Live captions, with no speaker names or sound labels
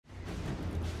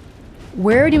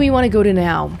Where do we want to go to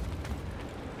now?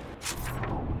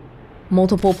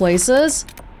 Multiple places.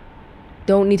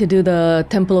 Don't need to do the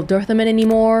Temple of Durthaman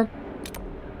anymore.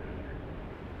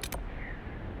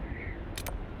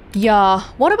 Yeah,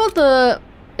 what about the...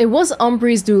 It was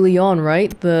Umbris du Lion,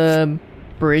 right? The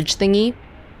bridge thingy?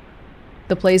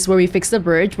 The place where we fixed the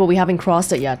bridge, but we haven't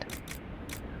crossed it yet.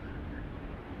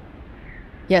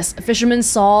 Yes, a fisherman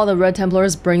saw the Red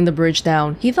Templars bring the bridge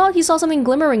down. He thought he saw something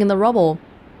glimmering in the rubble.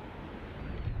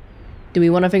 Do we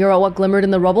want to figure out what glimmered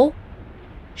in the rubble?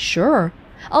 Sure.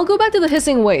 I'll go back to the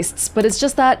Hissing Wastes, but it's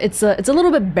just that it's a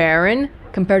little bit barren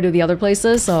compared to the other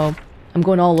places, so I'm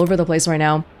going all over the place right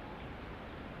now.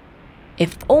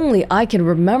 If only I can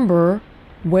remember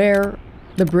where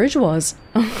the bridge was.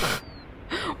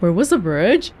 Where was the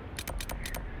bridge?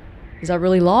 Is that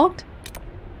really locked?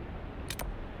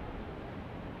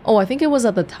 Oh, I think it was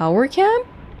at the tower camp?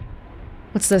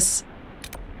 What's this?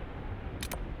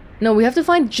 No, we have to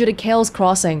find Judicael's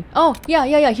crossing. Oh,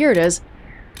 yeah, here it is.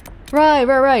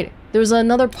 Right. There's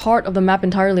another part of the map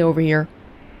entirely over here.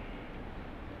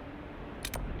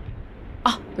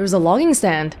 Ah, there's a logging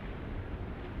stand.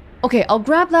 Okay, I'll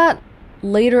grab that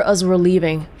later as we're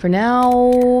leaving. For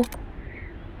now...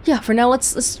 Yeah, for now,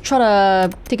 let's try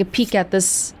to take a peek at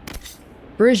this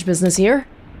bridge business here.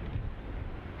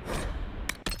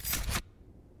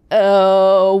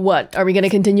 What? Are we gonna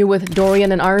continue with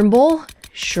Dorian and Iron Bull?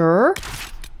 Sure.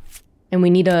 And we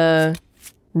need a...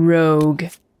 rogue.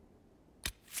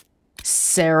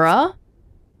 Sarah?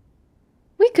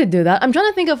 We could do that. I'm trying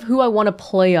to think of who I want to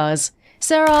play as.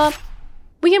 Sarah...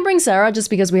 We can bring Sarah just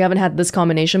because we haven't had this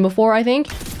combination before, I think.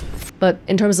 But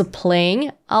in terms of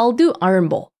playing, I'll do Iron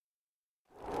Bull.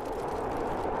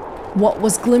 What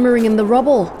was glimmering in the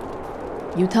rubble?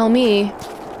 You tell me.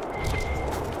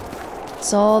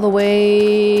 It's all the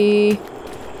way...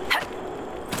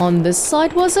 on this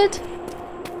side, was it?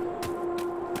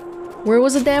 Where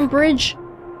was the damn bridge?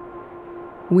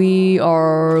 We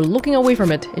are looking away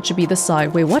from it. It should be this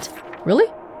side. Wait, what? Really?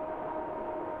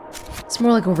 It's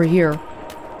more like over here.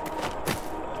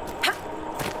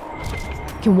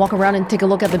 Can walk around and take a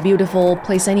look at the beautiful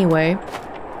place anyway.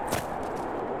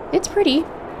 It's pretty.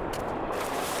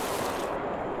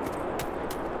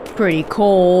 Pretty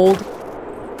cold.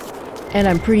 And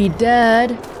I'm pretty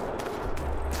dead.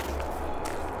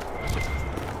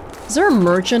 Is there a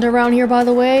merchant around here, by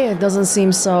the way? It doesn't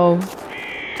seem so.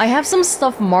 I have some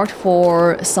stuff marked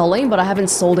for selling, but I haven't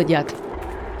sold it yet.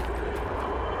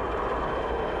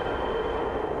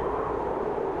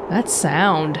 That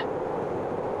sound.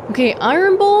 Okay,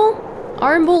 Iron Bull,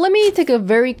 let me take a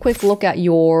very quick look at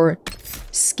your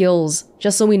skills,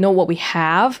 just so we know what we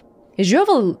have.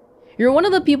 You're one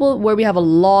of the people where we have a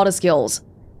lot of skills.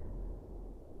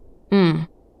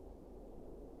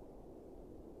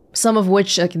 Some of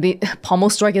which, like the Pommel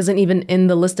Strike isn't even in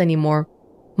the list anymore.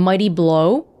 Mighty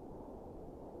Blow.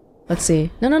 Let's see.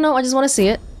 No, I just want to see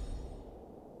it.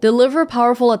 Deliver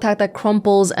powerful attack that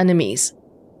crumples enemies,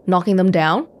 knocking them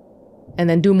down. And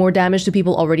then do more damage to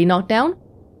people already knocked down.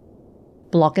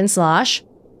 Block and slash.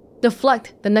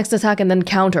 Deflect the next attack and then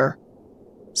counter.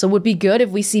 So it would be good if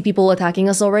we see people attacking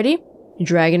us already.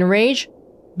 Dragon Rage.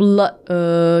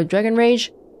 Dragon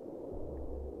Rage.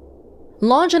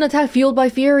 Launch an attack fueled by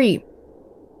Fury.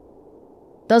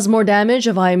 Does more damage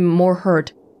if I'm more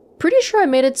hurt. Pretty sure I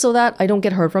made it so that I don't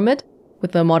get hurt from it.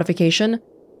 With the modification.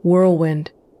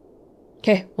 Whirlwind.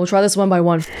 Okay, we'll try this one by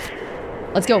one.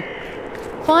 Let's go.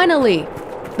 Finally!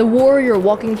 The warrior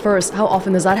walking first. How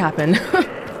often does that happen?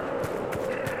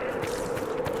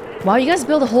 Wow, you guys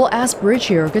built a whole ass bridge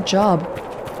here. Good job.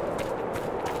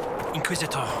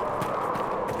 Inquisitor.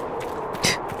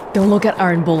 Don't look at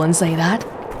Iron Bull and say that.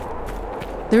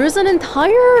 There is an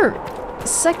entire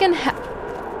second half.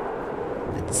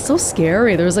 It's so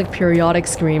scary. There's like periodic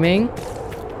screaming.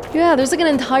 Yeah, there's like an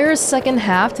entire second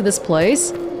half to this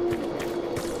place.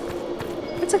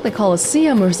 It's like the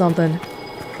Colosseum or something.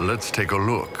 Let's take a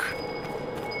look.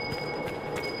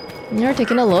 You're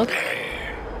taking a look.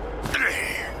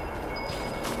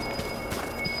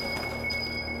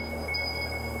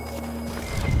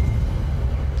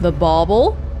 The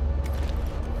bauble.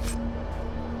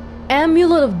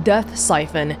 Amulet of Death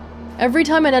Siphon. Every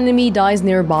time an enemy dies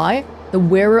nearby, the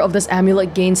wearer of this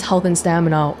amulet gains health and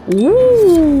stamina.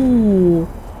 Ooh!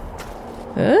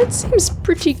 That seems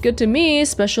pretty good to me,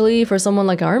 especially for someone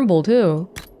like Iron Bull too.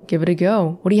 Give it a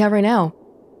go. What do you have right now?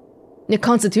 The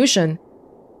Constitution.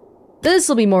 This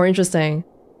will be more interesting.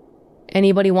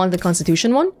 Anybody want the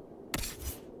Constitution one?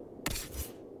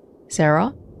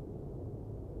 Sarah?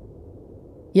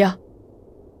 Yeah.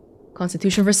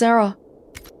 Constitution for Sarah.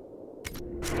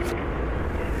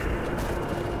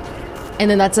 And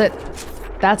then that's it.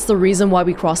 That's the reason why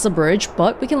we crossed the bridge,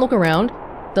 but we can look around.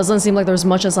 Doesn't seem like there's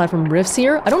much aside from rifts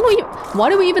here. I don't know,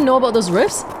 why do we even know about those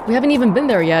rifts? We haven't even been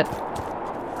there yet.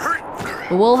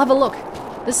 But we'll have a look.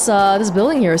 This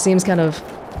building here seems kind of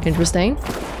interesting.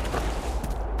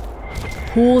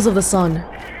 Pools of the sun.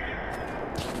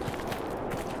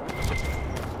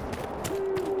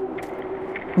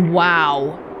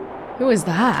 Wow. Who is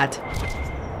that?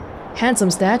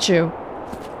 Handsome statue.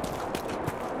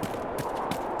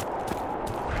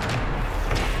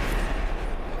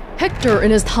 Hector in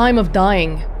his time of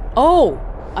dying. Oh!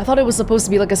 I thought it was supposed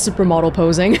to be like a supermodel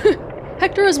posing.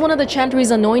 Hector is one of the Chantry's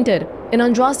anointed. In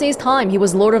Andraste's time, he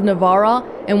was Lord of Navarra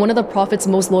and one of the Prophet's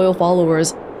most loyal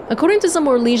followers. According to some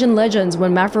Orlesian legends,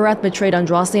 when Maferath betrayed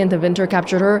Andraste and Tevinter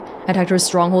captured her at Hector's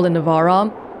stronghold in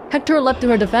Navarra, Hector leapt to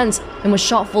her defense and was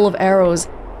shot full of arrows.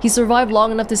 He survived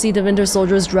long enough to see Tevinter's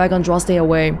soldiers drag Andraste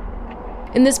away.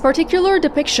 In this particular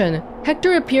depiction,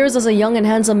 Hector appears as a young and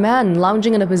handsome man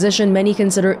lounging in a position many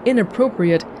consider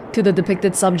inappropriate to the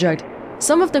depicted subject.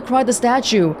 Some have decried the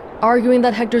statue, arguing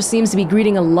that Hector seems to be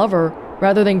greeting a lover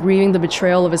rather than grieving the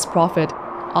betrayal of his prophet.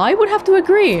 I would have to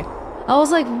agree. I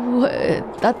was like,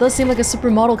 that does seem like a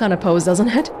supermodel kind of pose, doesn't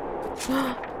it?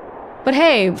 But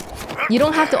hey, you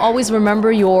don't have to always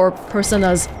remember your person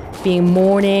as being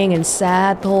mourning and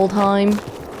sad the whole time.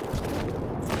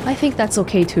 I think that's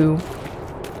okay too.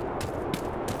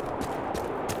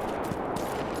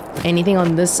 Anything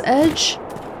on this edge?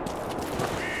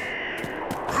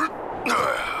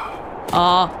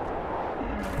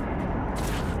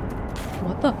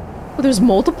 What the? Oh, there's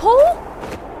multiple?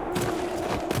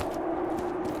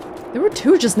 There were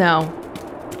two just now.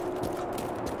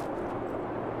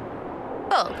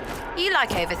 Oh, you like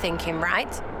overthinking,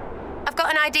 right? I've got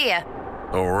an idea.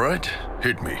 All right,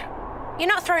 hit me. You're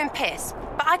not throwing piss,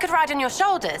 but I could ride on your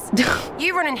shoulders.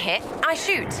 You run and hit, I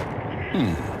shoot.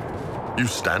 You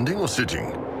standing or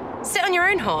sitting? Sit on your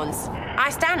own horns. I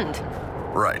stand.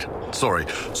 Right, sorry.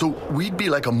 So we'd be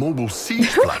like a mobile siege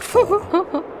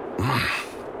platform.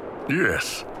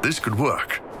 Yes, this could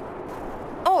work.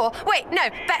 Or, wait, no,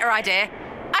 better idea.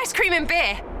 Ice cream and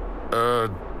beer.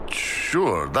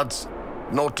 Sure, that's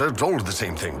not at all the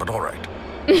same thing, but all right.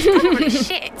 Holy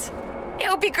shit.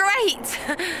 It'll be great.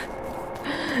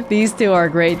 These two are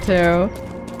great too.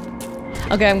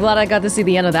 Okay, I'm glad I got to see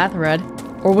the end of that thread.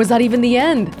 Or was that even the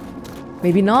end?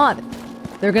 Maybe not.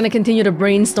 They're gonna continue to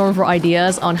brainstorm for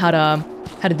ideas on how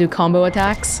to do combo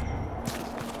attacks.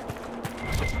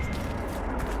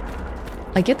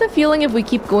 I get the feeling if we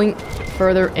keep going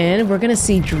further in, we're gonna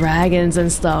see dragons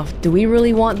and stuff. Do we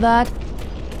really want that?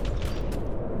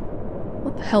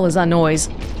 What the hell is that noise?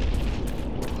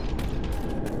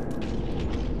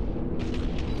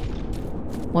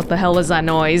 What the hell is that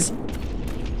noise?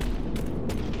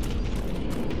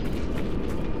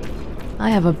 I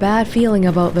have a bad feeling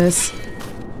about this.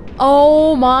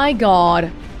 Oh my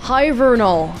god.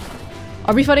 Hivernal.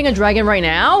 Are we fighting a dragon right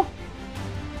now?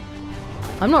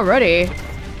 I'm not ready.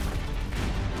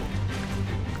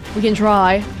 We can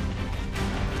try.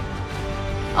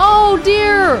 Oh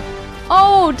dear!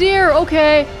 Oh dear,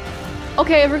 okay.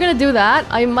 Okay, if we're gonna do that,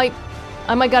 I might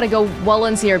gotta go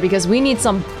Welonz here because we need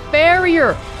some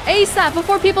barrier ASAP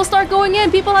before people start going in.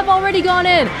 People have already gone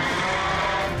in.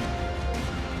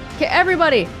 Okay,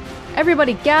 everybody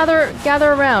gather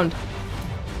around.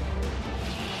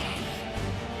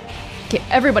 Okay,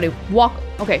 everybody walk.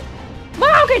 Okay.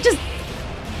 Wow, okay, just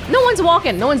no one's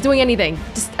walking. No one's doing anything.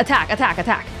 Just attack.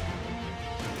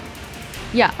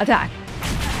 Yeah, attack.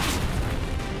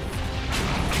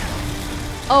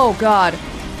 Oh god.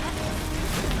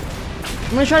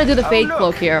 I'm gonna try to do the fade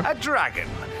cloak here. A dragon.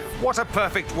 What a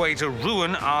perfect way to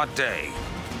ruin our day.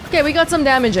 Okay, we got some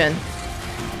damage in.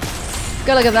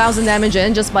 Got like 1,000 damage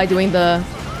in just by doing the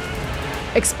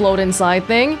explode inside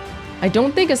thing. I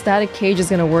don't think a static cage is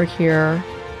gonna work here.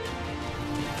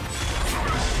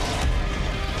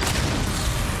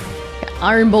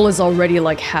 Iron Bull is already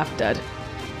like half dead.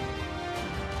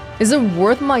 Is it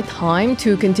worth my time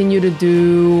to continue to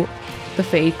do the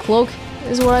Fade Cloak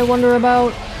is what I wonder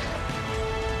about.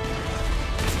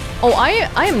 Oh, I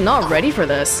am not ready for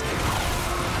this.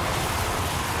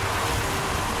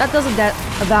 That does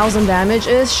 1,000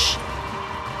 damage-ish.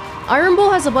 Iron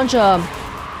Bull has a bunch of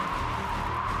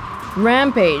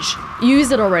Rampage. You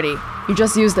used it already. You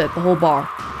just used it, the whole bar.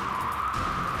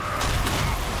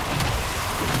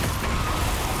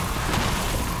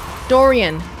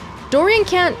 Dorian. Dorian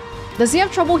can't... Does he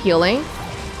have trouble healing?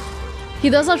 He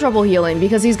does have trouble healing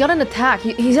because he's got an attack.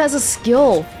 He has a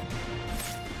skill.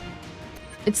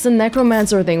 It's the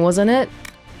Necromancer thing, wasn't it?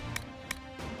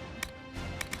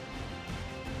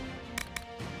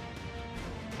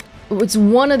 It's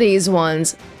one of these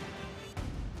ones.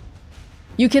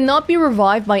 You cannot be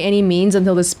revived by any means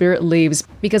until the spirit leaves,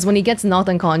 because when he gets knocked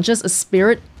unconscious, a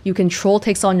spirit you control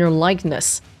takes on your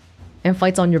likeness and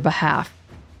fights on your behalf.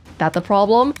 That the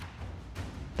problem?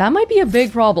 That might be a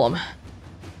big problem.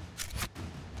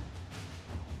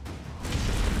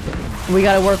 We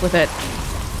gotta work with it.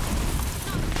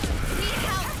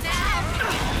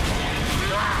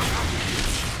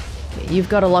 Okay, you've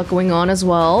got a lot going on as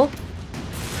well.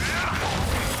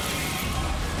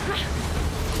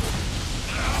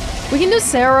 We can do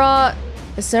Sarah.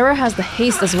 Sarah has the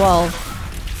haste as well.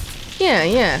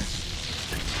 Yeah.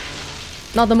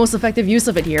 Not the most effective use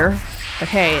of it here. But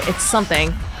hey, it's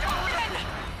something.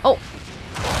 Oh.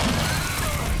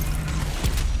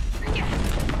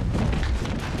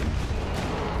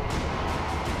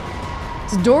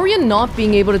 So Dorian not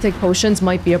being able to take potions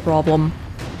might be a problem.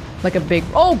 Like a big...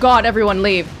 Oh god, everyone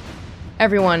leave.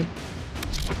 Everyone.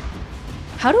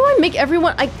 How do I make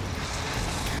everyone...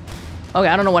 Okay,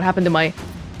 I don't know what happened to my...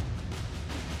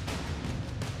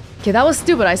 Okay, that was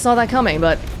stupid. I saw that coming,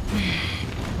 but...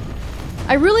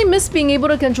 I really miss being able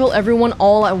to control everyone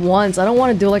all at once. I don't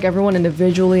want to do like everyone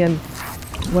individually and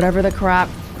whatever the crap.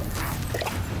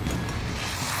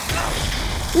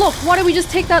 Look, why did we just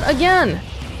take that again?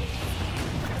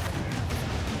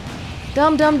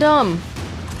 Dumb.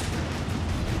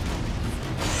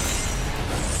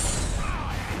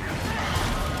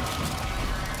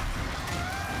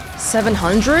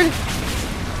 700?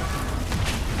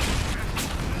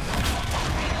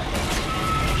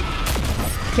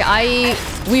 Okay,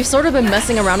 we've sort of been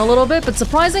messing around a little bit, but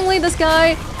surprisingly this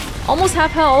guy, almost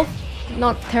half health.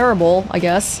 Not terrible, I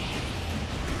guess.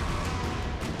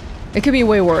 It could be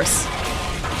way worse.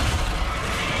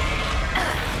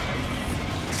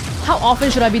 How often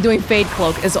should I be doing Fade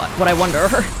Cloak is what I wonder.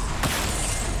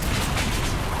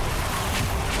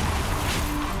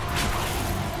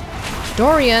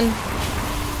 Dorian.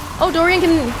 Oh, Dorian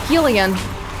can heal again.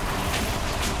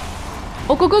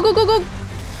 Oh, go.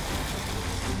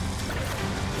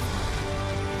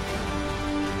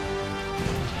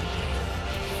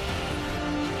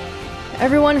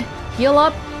 Everyone, heal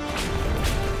up.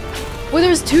 Well,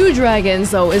 there's 2 dragons,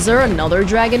 though. Is there another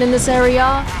dragon in this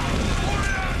area?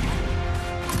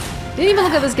 Didn't even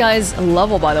look at this guy's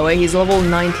level, by the way. He's level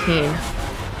 19.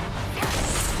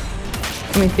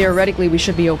 I mean, theoretically, we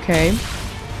should be okay.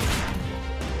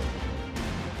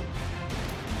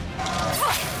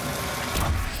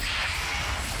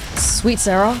 Sweet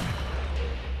Sarah.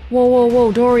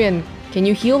 Whoa, Dorian. Can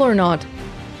you heal or not?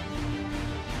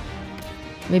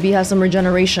 Maybe you have some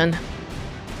regeneration.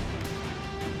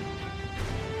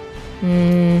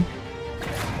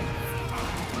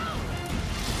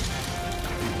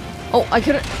 Oh, I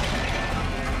couldn't...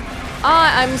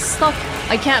 I'm stuck.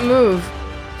 I can't move.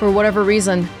 For whatever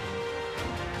reason.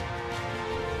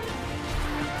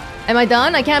 Am I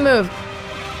done? I can't move.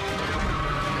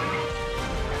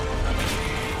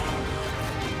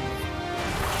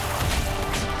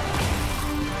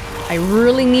 I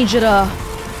really need you to...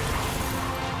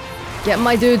 get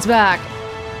my dudes back.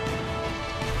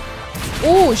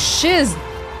 Oh, shiz!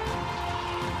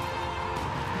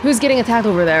 Who's getting attacked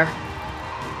over there?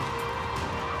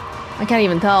 I can't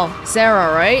even tell.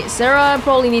 Sarah, right? Sarah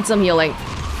probably needs some healing.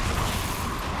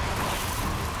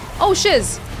 Oh,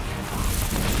 shiz!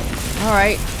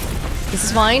 Alright. This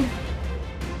is fine.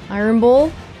 Iron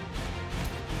Bowl.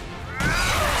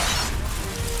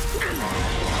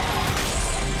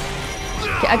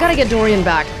 Okay, I gotta get Dorian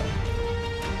back.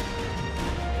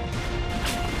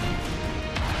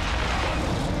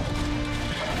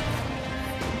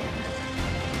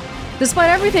 Despite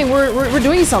everything, we're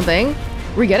doing something.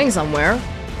 We're getting somewhere.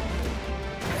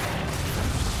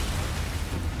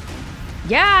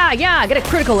 Yeah, get a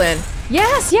critical in.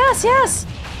 Yes.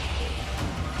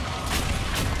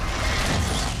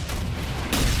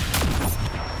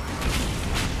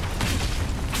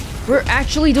 We're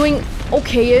actually doing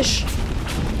okay-ish.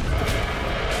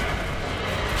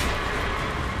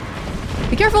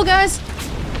 Be careful, guys.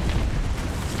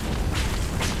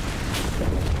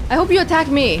 I hope you attack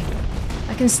me.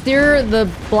 I can steer the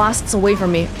blasts away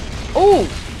from me. Oh!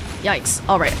 Yikes.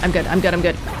 Alright, I'm good.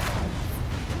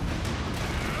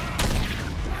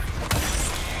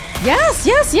 Yes!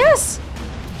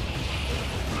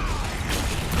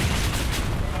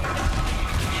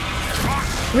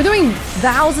 We're doing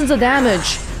thousands of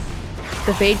damage.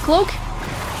 The Fade Cloak.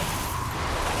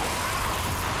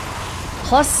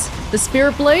 Plus the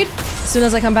Spirit Blade as soon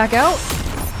as I come back out.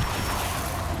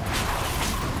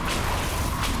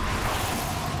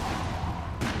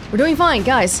 We're doing fine,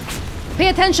 guys. Pay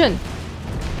attention.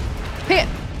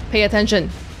 Pay attention.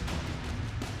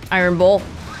 Iron Bull.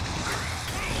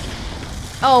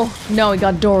 Oh, no, he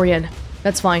got Dorian.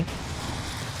 That's fine.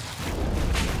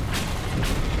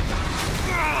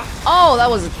 Oh, that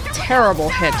was a terrible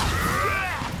hit.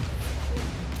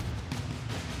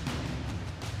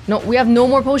 No, we have no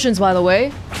more potions, by the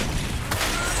way.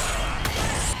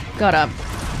 Got up.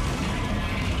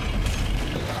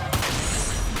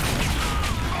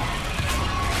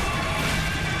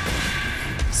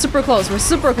 Super close, we're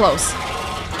super close.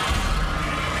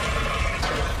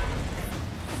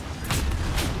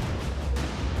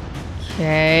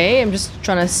 Okay, I'm just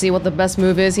trying to see what the best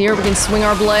move is here. We can swing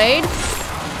our blade.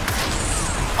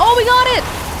 Oh, we got it!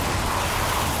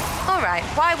 Alright,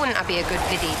 why wouldn't I be a good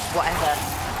biddy, whatever?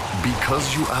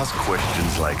 Because you ask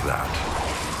questions like that.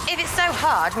 If it's so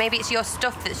hard, maybe it's your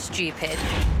stuff that's stupid.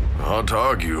 Hard to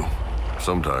argue.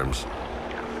 Sometimes.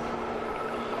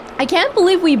 I can't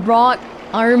believe we brought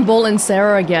Iron Bull and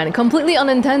Sarah again. Completely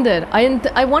unintended.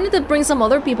 I wanted to bring some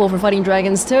other people for fighting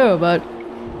dragons too, but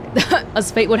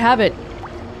as fate would have it.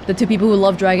 The two people who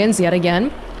love dragons yet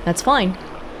again. That's fine.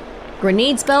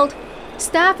 Grenade spelt.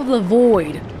 Staff of the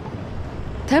Void.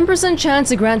 10% chance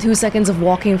to grant 2 seconds of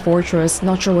walking fortress.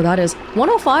 Not sure what that is.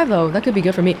 105 though. That could be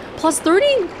good for me. Plus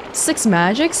 36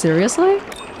 magic? Seriously?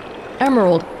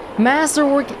 Emerald.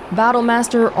 Masterwork Battle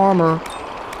Master Armor.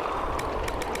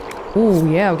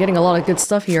 Ooh, yeah, we're getting a lot of good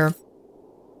stuff here.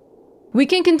 We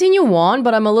can continue on,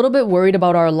 but I'm a little bit worried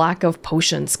about our lack of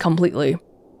potions completely.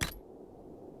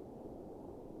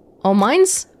 Oh,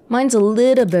 mine's a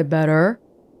little bit better.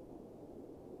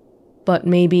 But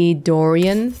maybe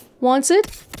Dorian wants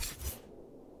it?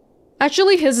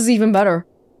 Actually, his is even better.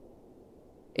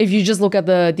 If you just look at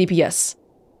the DPS.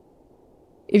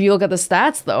 If you look at the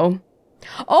stats, though.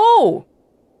 Oh!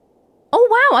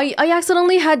 Oh, wow, I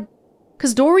accidentally had...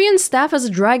 Because Dorian's staff has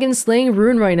a dragon slaying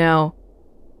rune right now.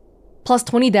 Plus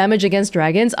 20 damage against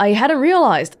dragons. I hadn't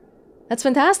realized. That's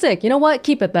fantastic. You know what?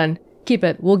 Keep it then. Keep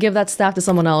it. We'll give that staff to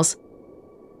someone else.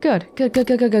 Good. Good, good,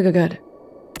 good, good, good, good, good.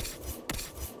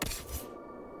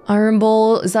 Iron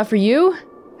Bull, is that for you?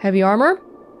 Heavy armor?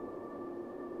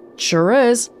 Sure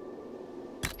is.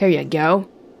 Here you go.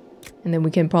 And then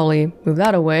we can probably move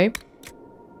that away.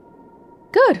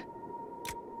 Good.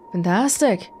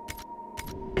 Fantastic.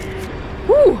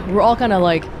 Whew, we're all kind of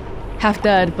like half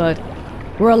dead, but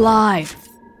we're alive.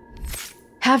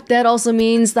 Half dead also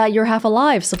means that you're half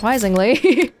alive,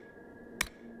 surprisingly.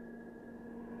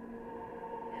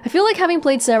 I feel like having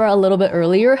played Sarah a little bit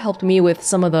earlier helped me with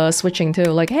some of the switching too.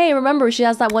 Like, hey, remember she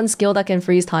has that one skill that can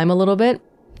freeze time a little bit?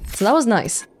 So that was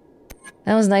nice.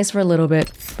 That was nice for a little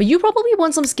bit. But you probably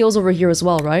want some skills over here as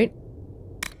well, right?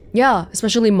 Yeah,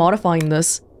 especially modifying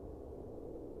this.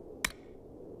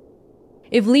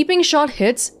 If leaping shot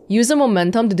hits, use the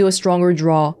momentum to do a stronger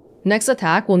draw. Next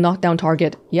attack will knock down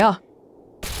target. Yeah.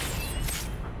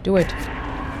 Do it.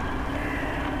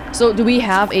 So do we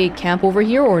have a camp over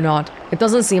here or not? It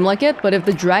doesn't seem like it, but if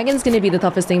the dragon's gonna be the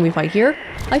toughest thing we fight here,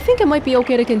 I think it might be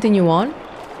okay to continue on.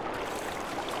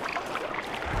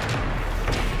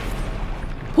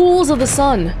 Pools of the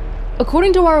Sun.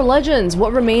 According to our legends,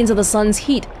 what remains of the sun's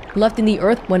heat left in the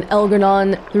earth when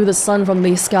Elgar'nan threw the sun from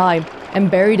the sky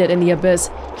and buried it in the abyss,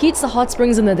 heats the hot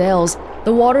springs in the dales.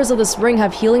 The waters of the spring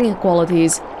have healing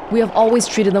qualities. We have always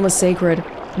treated them as sacred.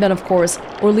 Then, of course,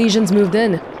 Orlesians moved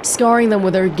in, scarring them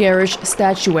with their garish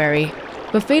statuary.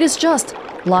 But fate is just.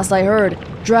 Last I heard,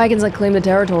 dragons had claimed the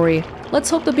territory. Let's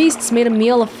hope the beasts made a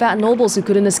meal of fat nobles who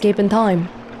couldn't escape in time.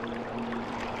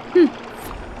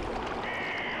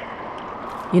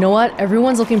 You know what?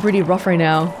 Everyone's looking pretty rough right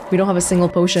now. We don't have a single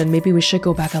potion. Maybe we should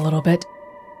go back a little bit.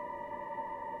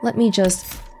 Let me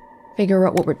just figure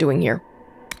out what we're doing here.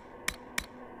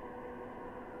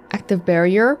 Active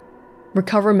barrier.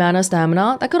 Recover mana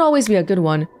stamina. That could always be a good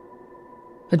one.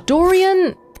 But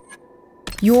Dorian,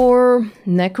 your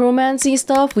necromancy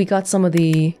stuff, we got some of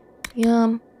the,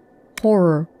 yeah,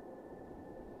 horror.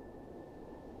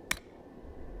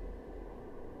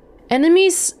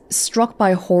 Enemies struck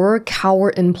by horror cower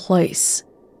in place.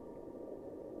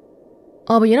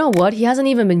 Oh, but you know what? He hasn't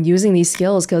even been using these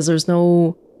skills because there's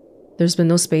been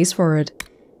no space for it.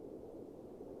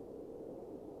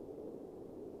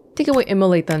 Take away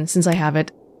Immolate then, since I have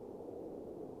it.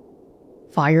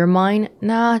 Fire Mine?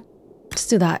 Nah, just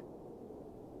do that.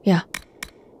 Yeah.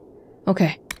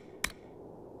 Okay.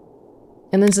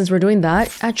 And then since we're doing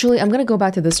that, actually, I'm gonna go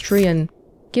back to this tree and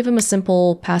give him a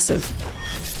simple passive.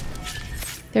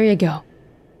 There you go.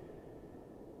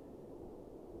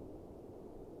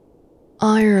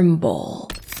 Iron Bull.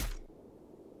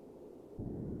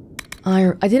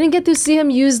 I didn't get to see him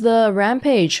use the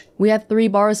rampage. We had 3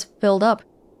 bars filled up.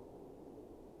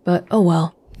 But, oh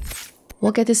well.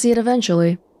 We'll get to see it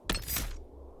eventually.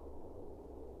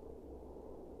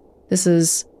 This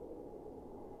is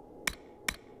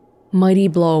Mighty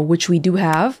Blow, which we do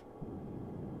have.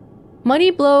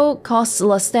 Mighty Blow costs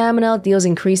less stamina, deals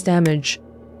increased damage.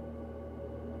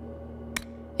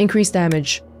 Increased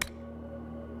damage.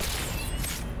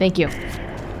 Thank you.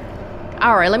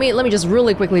 Alright, let me just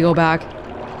really quickly go back.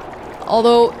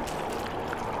 Although,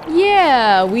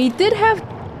 yeah, we did have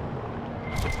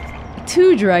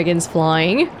 2 dragons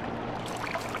flying.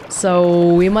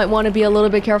 So we might want to be a little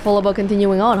bit careful about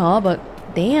continuing on, huh?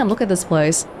 But damn, look at this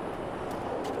place.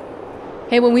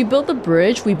 Hey, when we built the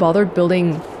bridge, we bothered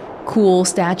building cool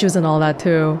statues and all that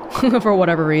too, for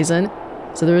whatever reason.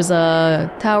 So there's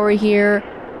a tower here.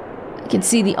 You can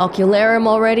see the Ocularium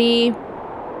already.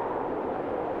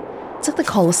 It's like the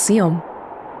Colosseum.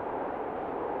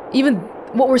 Even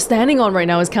what we're standing on right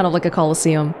now is kind of like a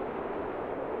Colosseum.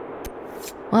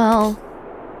 Well,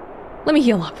 let me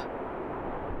heal up.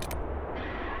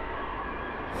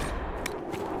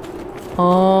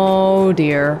 Oh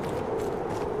dear.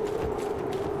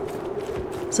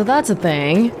 So that's a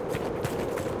thing.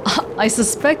 I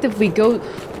suspect if we go...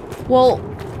 Well,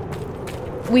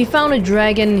 we found a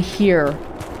dragon here.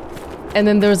 And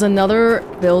then there's another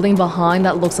building behind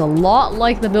that looks a lot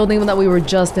like the building that we were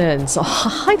just in. So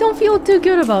I don't feel too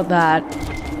good about that.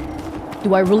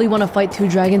 Do I really want to fight 2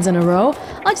 dragons in a row?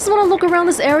 I just want to look around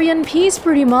this area in peace,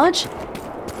 pretty much.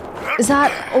 Is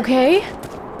that okay?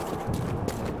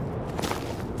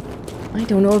 I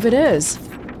don't know if it is.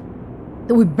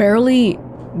 We barely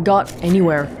got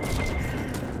anywhere.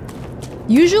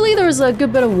 Usually there's a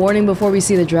good bit of warning before we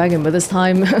see the dragon, but this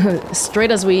time,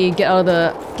 straight as we get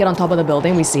on top of the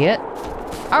building, we see it.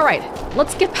 Alright,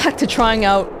 let's get back to trying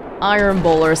out Iron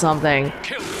Bull or something.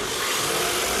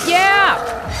 Yeah!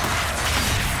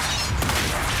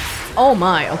 Oh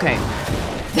my, okay.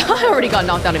 I already got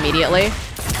knocked out immediately.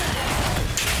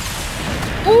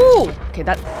 Ooh! Okay,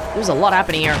 there's a lot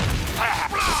happening here.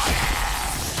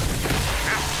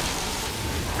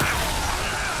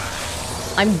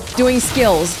 I'm doing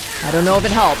skills. I don't know if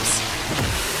it helps.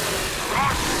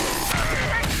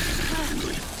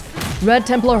 Red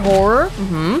Templar Horror.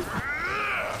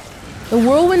 The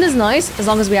Whirlwind is nice, as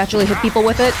long as we actually hit people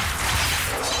with it.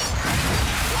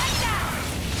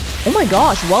 Oh my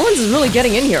gosh, Welonz is really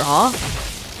getting in here, huh?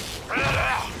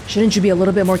 Shouldn't you be a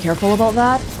little bit more careful about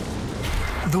that?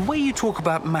 The way you talk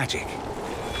about magic.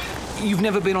 You've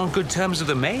never been on good terms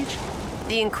with a mage?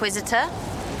 The Inquisitor.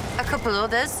 A couple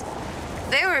others.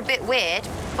 They were a bit weird,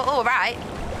 but alright.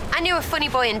 I knew a funny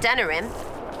boy in Denerim.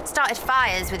 Started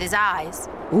fires with his eyes.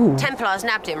 Ooh. Templars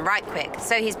nabbed him right quick,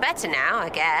 so he's better now, I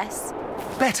guess.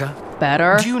 Better?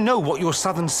 Better? Do you know what your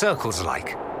southern circle's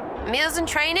like? Meals and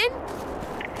training?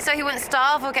 So he wouldn't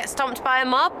starve or get stomped by a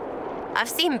mob? I've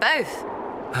seen both.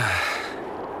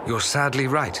 You're sadly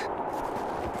right.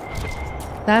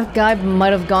 That guy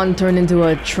might have turned into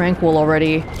a tranquil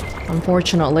already,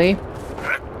 unfortunately.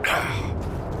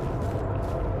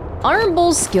 Iron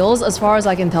Bull's skills, as far as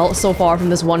I can tell so far from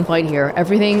this one fight here,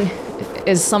 everything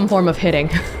is some form of hitting.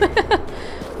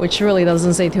 Which really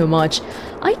doesn't say too much.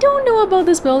 I don't know about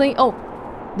this building. Oh,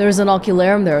 there's an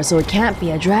Ocularium there, so it can't be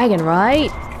a dragon,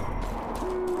 right?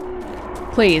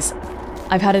 Please.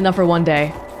 I've had enough for one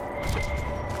day.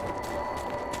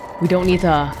 We don't need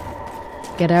to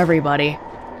get everybody.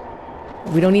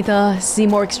 We don't need to see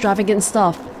more extravagant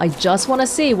stuff. I just want to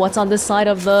see what's on this side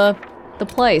of the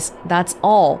place. That's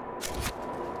all.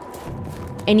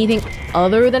 Anything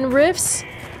other than rifts?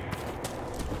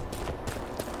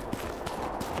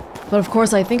 But of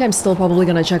course, I think I'm still probably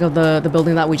gonna check out the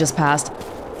building that we just passed.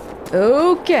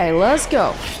 Okay, let's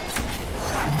go.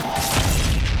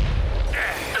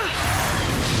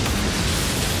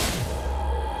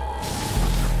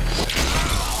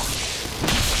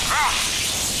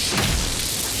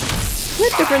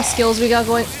 What different skills we got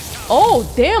going?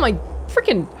 Oh, damn, I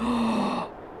freaking...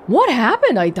 What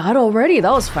happened? I died already.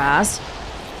 That was fast.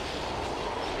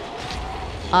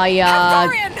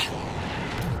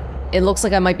 It looks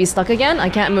like I might be stuck again. I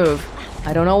can't move.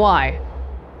 I don't know why.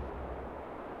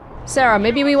 Sarah,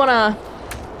 maybe we wanna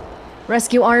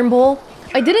rescue Iron Bull?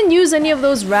 I didn't use any of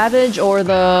those Ravage or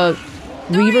the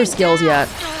Reaver skills yet.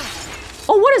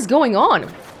 Oh, what is going on?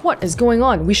 What is going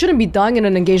on? We shouldn't be dying in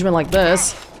an engagement like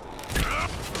this.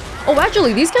 Oh,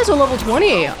 actually, these guys are level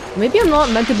 20. Maybe I'm not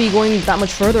meant to be going that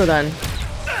much further then.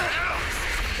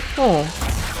 Oh.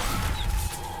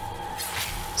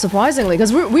 Surprisingly,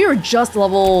 because we are just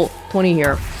level 20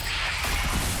 here.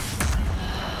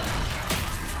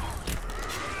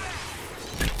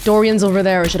 Dorian's over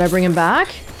there. Should I bring him back?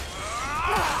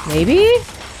 Maybe?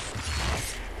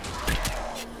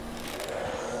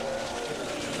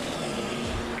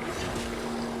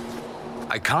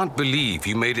 can't believe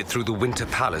you made it through the Winter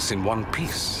Palace in one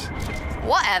piece.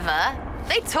 Whatever.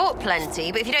 They talk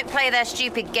plenty, but if you don't play their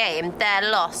stupid game, they're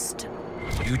lost.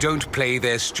 You don't play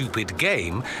their stupid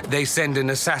game, they send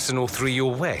an assassin or three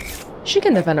your way. She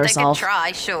can defend They herself. could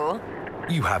try, sure.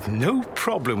 You have no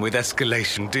problem with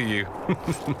escalation, do you?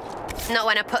 Not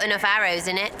when I put enough arrows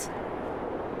in it.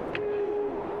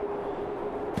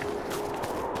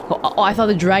 Oh, I thought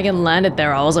the dragon landed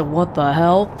there. I was like, what the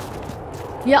hell?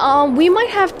 Yeah, we might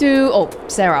have to... Oh,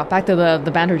 Sarah, back to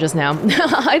the banter just now.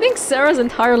 I think Sarah's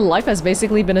entire life has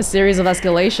basically been a series of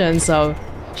escalations, so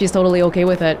she's totally okay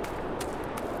with it.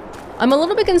 I'm a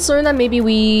little bit concerned that maybe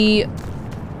we...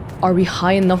 Are we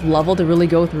high enough level to really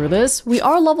go through this? We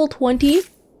are level 20.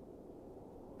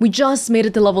 We just made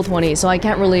it to level 20, so I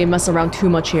can't really mess around too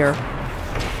much here.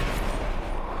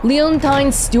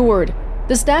 Leontine's Steward.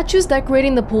 The statues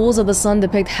decorating the pools of the sun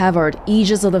depict Havard,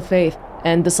 Aegis of the Faith,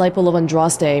 and disciple of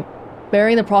Andraste,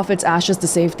 bearing the prophet's ashes to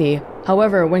safety.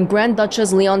 However, when Grand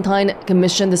Duchess Leontine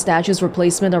commissioned the statues for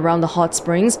placement around the hot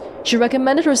springs, she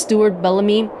recommended her steward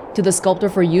Bellamy to the sculptor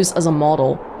for use as a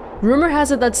model. Rumor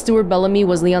has it that Steward Bellamy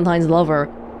was Leontine's lover,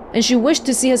 and she wished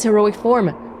to see his heroic form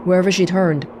wherever she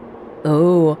turned.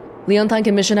 Oh, Leontine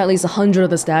commissioned at least 100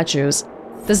 of the statues.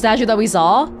 The statue that we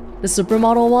saw? The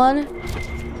supermodel one?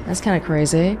 That's kind of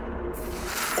crazy.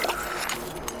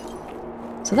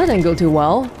 So that didn't go too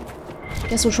well.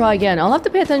 Guess we'll try again. I'll have to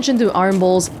pay attention to Iron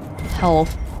Bull's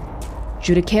health.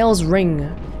 Judicael's ring.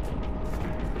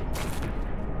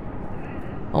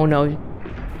 Oh no.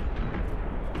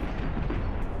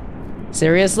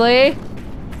 Seriously?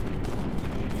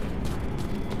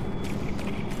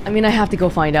 I mean, I have to go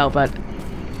find out, but...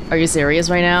 Are you serious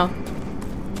right now?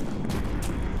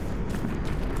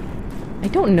 I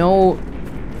don't know.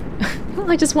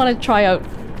 I just want to try out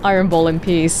Iron Bull in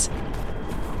peace.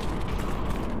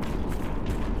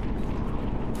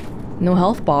 No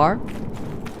health bar.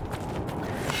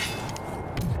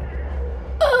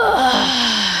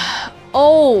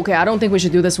 Oh, okay, I don't think we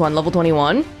should do this one. Level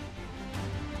 21.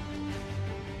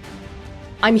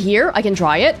 I'm here, I can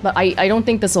try it, but I don't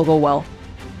think this will go well.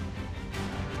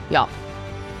 Yeah.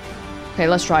 Okay,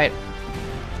 let's try it.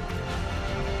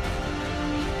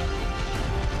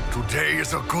 Today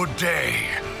is a good day.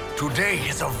 Today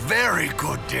is a very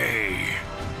good day.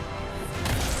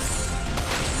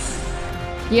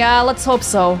 Yeah, let's hope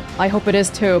so. I hope it is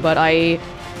too, but I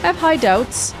have high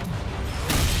doubts.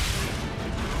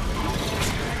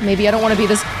 Maybe I don't want to be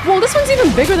this... Whoa, this one's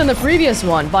even bigger than the previous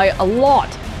one by a lot.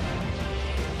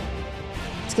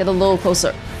 Let's get a little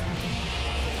closer.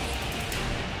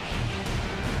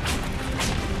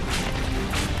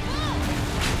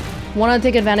 Want to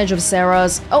take advantage of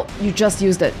Sarah's... Oh, you just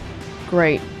used it.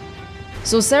 Great.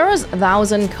 So Sarah's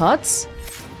 1,000 cuts.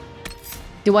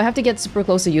 Do I have to get super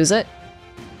close to use it?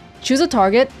 Choose a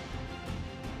target.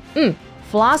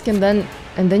 Flask and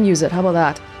then use it. How about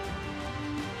that?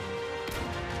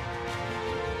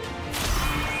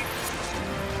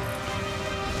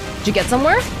 Did you get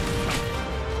somewhere?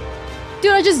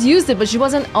 Dude, I just used it, but she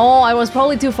wasn't... Oh, I was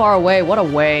probably too far away. What a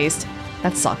waste.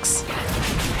 That sucks.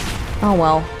 Oh,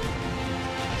 well.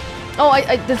 Oh,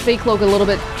 I did fake cloak a little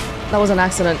bit. That was an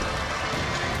accident.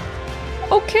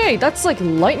 Okay, that's like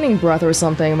lightning breath or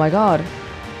something. Oh my god.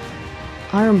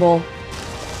 Iron Bull.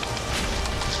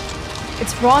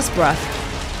 It's frost breath.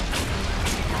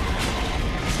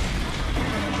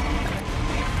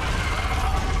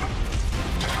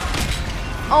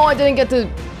 Oh, I didn't get to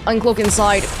uncloak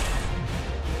inside.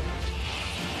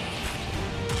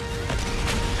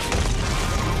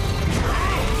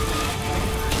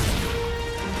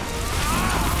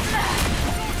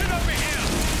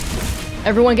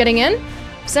 Everyone getting in?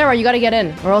 Sarah, you gotta get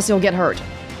in, or else you'll get hurt.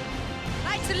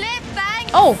 Like to live,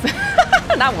 thanks. Oh!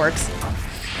 That works.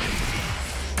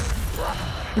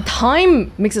 The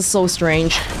time makes it so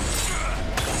strange.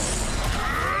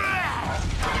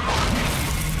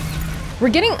 We're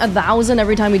getting 1,000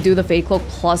 every time we do the Fate Cloak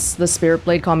plus the Spirit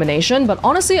Blade combination, but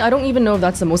honestly, I don't even know if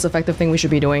that's the most effective thing we should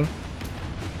be doing.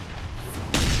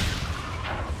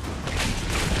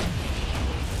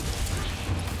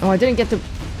 Oh, I didn't get the...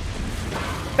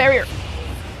 barrier.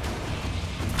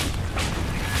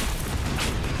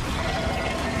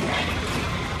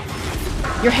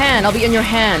 Your hand, I'll be in your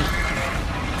hand.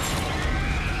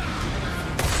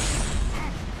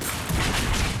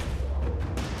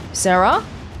 Sarah?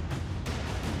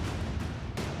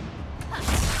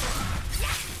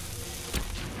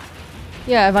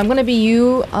 Yeah, if I'm gonna be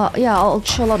you, yeah, I'll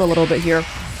chill out a little bit here.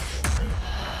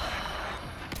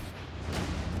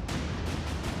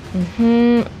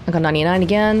 I got 99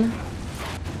 again.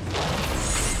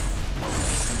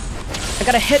 I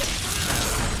got a hit.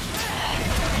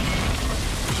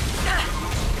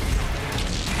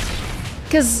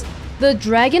 Because the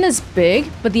dragon is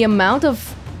big, but the amount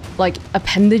of, like,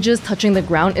 appendages touching the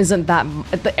ground isn't that...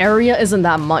 The area isn't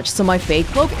that much, so my fake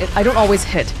cloak, I don't always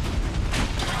hit.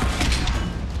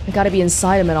 I gotta be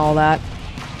inside him and all that.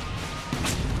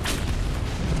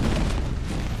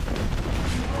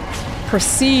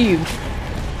 Perceived.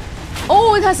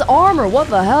 Oh, it has armor! What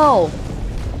the hell?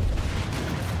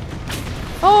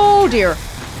 Oh dear.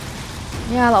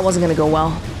 Yeah, that wasn't gonna go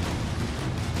well.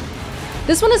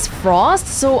 This one is frost,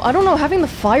 so I don't know, having the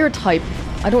fire type,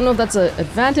 I don't know if that's an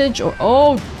advantage or...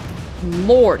 Oh,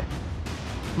 lord.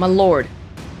 My lord.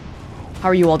 How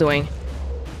are you all doing?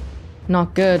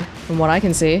 Not good, from what I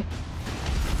can see.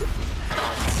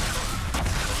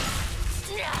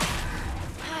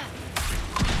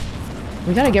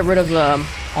 We gotta get rid of the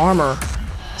armor.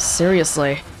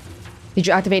 Seriously. Did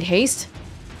you activate haste?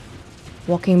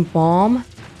 Walking bomb?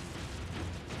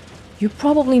 You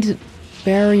probably need to...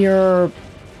 Barrier...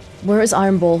 Where is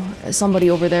Iron Bull?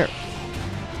 Somebody over there.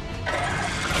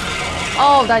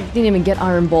 Oh, that didn't even get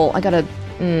Iron Bull. I gotta...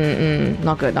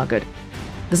 not good, not good.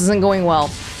 This isn't going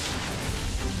well.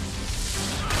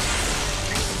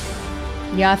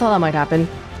 Yeah, I thought that might happen.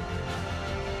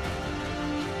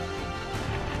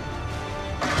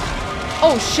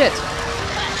 Oh, shit!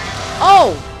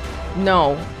 Oh!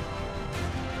 No.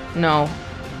 No.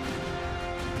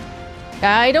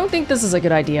 I don't think this is a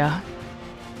good idea.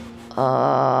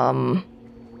 I'm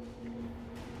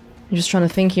just trying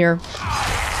to think here.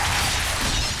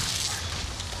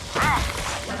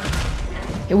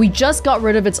 Yeah, we just got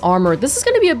rid of its armor. This is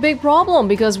gonna be a big problem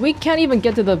because we can't even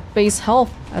get to the base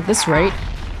health at this rate.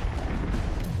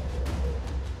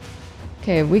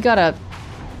 Okay, we gotta...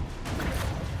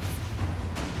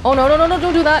 Oh no, no, no, no,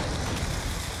 don't do that!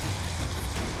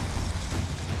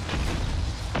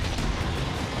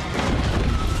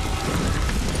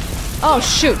 Oh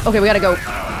shoot! Okay, we gotta go.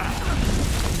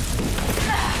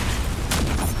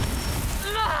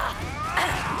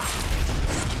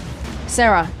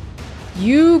 Sarah,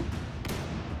 you...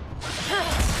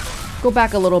 Go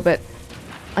back a little bit.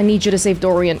 I need you to save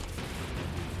Dorian.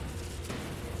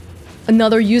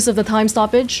 Another use of the time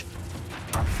stoppage?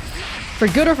 For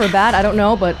good or for bad, I don't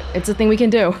know, but it's a thing we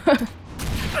can do.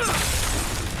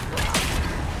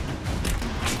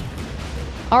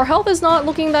 Our health is not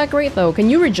looking that great though. Can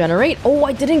you regenerate? Oh,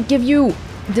 I didn't give you...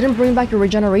 Didn't bring back your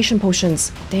regeneration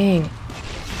potions. Dang.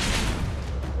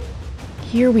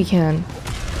 Here we can.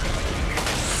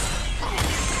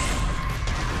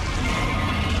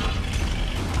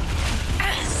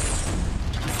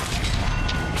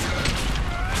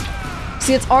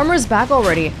 See, its armor is back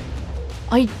already.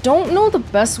 I don't know the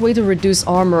best way to reduce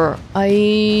armor.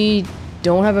 I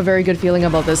don't have a very good feeling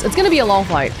about this. It's gonna be a long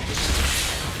fight.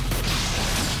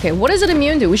 Okay, what is it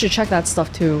immune to? We should check that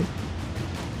stuff too.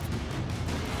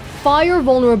 Fire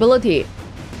vulnerability.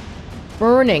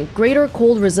 Burning. Greater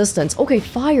cold resistance. Okay,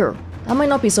 fire. That might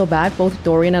not be so bad. Both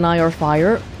Dorian and I are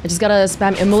fire. I just gotta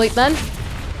spam immolate then.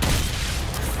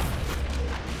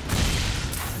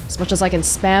 As much as I can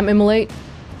spam immolate.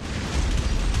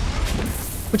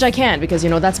 Which I can, because, you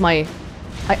know, that's my...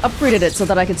 I upgraded it so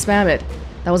that I could spam it.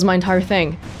 That was my entire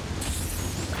thing.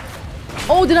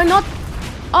 Oh, did I not...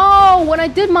 Oh, when I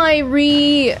did my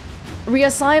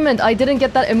reassignment, I didn't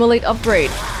get that immolate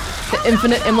upgrade. The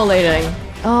infinite immolating.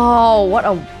 Oh, what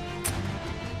a...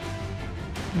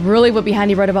 Really would be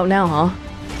handy right about now, huh?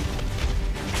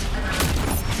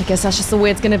 I guess that's just the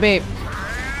way it's gonna be.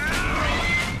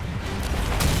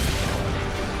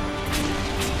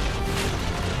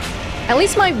 At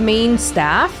least my main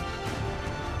staff.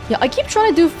 Yeah, I keep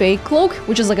trying to do Fake Cloak,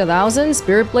 which is like 1,000,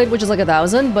 Spirit Blade, which is like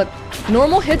 1,000, but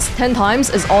normal hits 10 times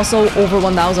is also over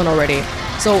 1,000 already.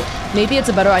 So maybe it's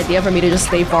a better idea for me to just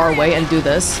stay far away and do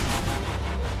this.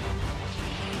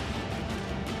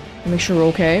 Make sure we're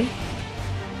okay.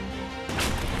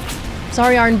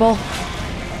 Sorry, Iron Bull.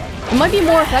 It might be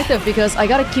more effective because I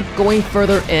gotta keep going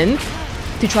further in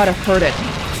to try to hurt it.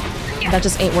 That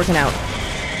just ain't working out.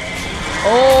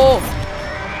 Oh!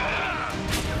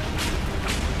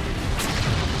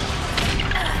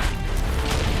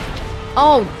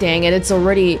 Oh, dang it, it's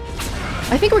already...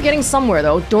 I think we're getting somewhere,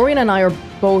 though. Dorian and I are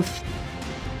both...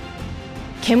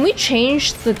 Can we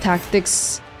change the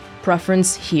tactics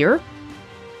preference here?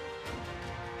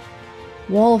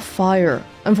 Wall of Fire.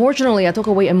 Unfortunately, I took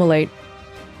away Immolate.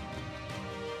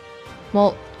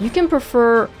 Well, you can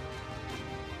prefer...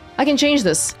 I can change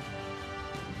this.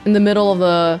 In the middle of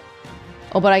the...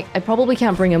 Oh, but I probably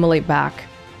can't bring Immolate back.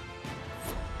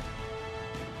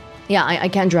 Yeah, I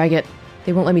can't drag it.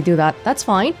 They won't let me do that. That's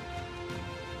fine.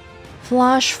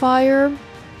 Flash Fire.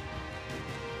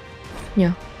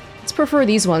 Yeah. Let's prefer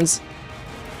these ones.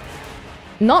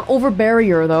 Not over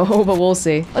barrier though, but we'll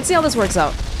see. Let's see how this works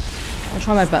out. I'll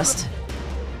try my best.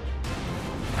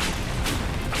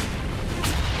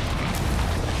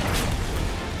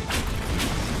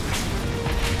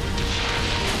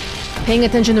 Paying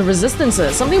attention to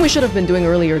resistances. Something we should have been doing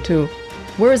earlier too.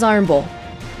 Where is Iron Bull?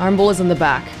 Iron Bull is in the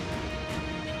back.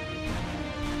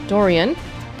 Dorian.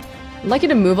 I'd like you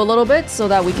to move a little bit so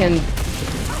that we can...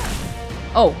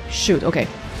 Oh, shoot, okay.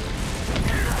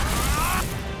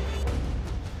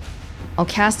 I'll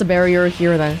cast a barrier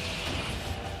here then.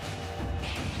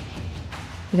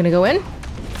 You gonna go in?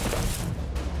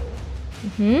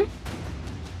 Mm-hmm.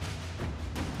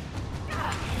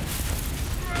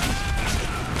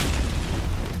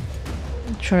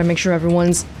 Trying to make sure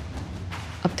everyone's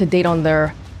up to date on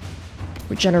their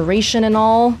regeneration and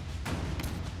all.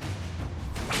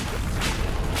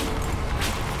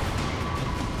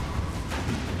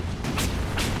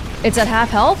 It's at half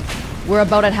health. We're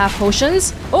about at half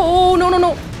potions. Oh, no, no,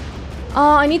 no.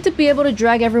 I need to be able to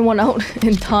drag everyone out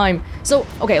in time. So,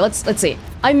 okay, let's see.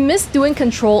 I missed doing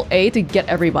Control A to get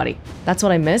everybody. That's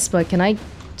what I missed, but can I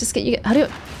just get you... How do you...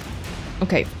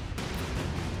 Okay.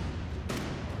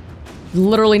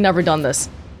 Literally never done this.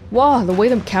 Wow, the way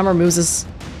the camera moves is...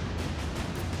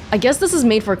 I guess this is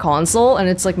made for console, and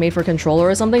it's like made for controller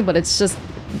or something, but it's just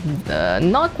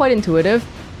not quite intuitive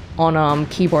on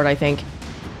keyboard, I think.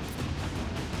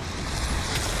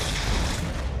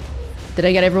 Did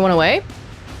I get everyone away?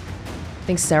 I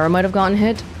think Sarah might have gotten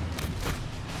hit.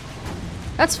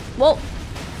 That's, well,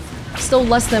 still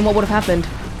less than what would have happened.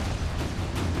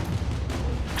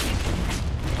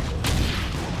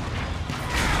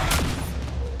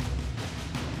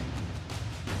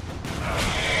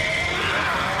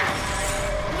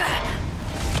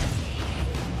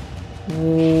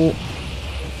 Ooh.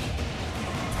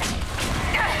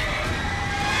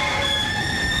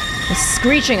 It's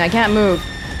screeching, I can't move.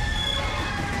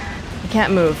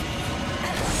 Can't move.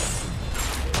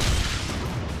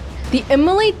 The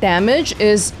immolate damage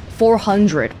is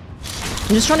 400. I'm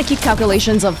just trying to keep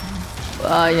calculations of,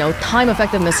 you know, time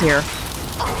effectiveness here.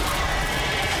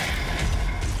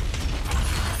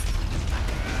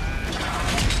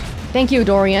 Thank you,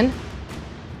 Dorian.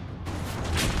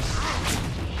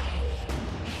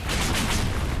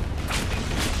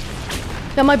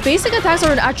 Now, my basic attacks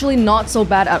are actually not so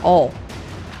bad at all.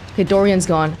 Okay, Dorian's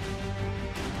gone.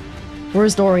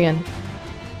 Where's Dorian?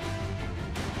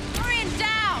 Dorian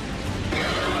down!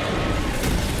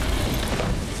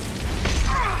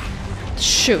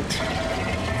 Shoot.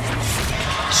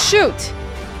 Shoot!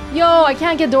 Yo, I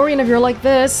can't get Dorian if you're like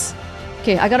this.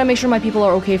 Okay, I gotta make sure my people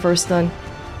are okay first then.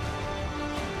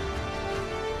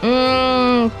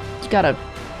 You gotta...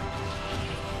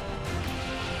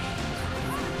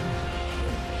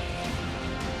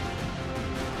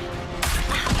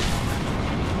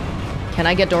 Can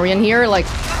I get Dorian here? Like,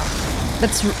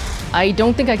 that's... I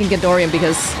don't think I can get Dorian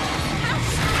because...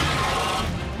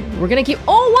 We're gonna keep...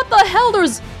 Oh, what the hell?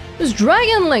 There's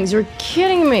dragonlings! You're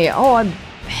kidding me! Oh, I'm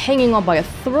hanging on by a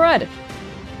thread.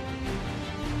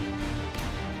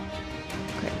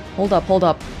 Okay, hold up, hold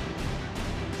up.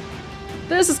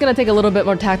 This is gonna take a little bit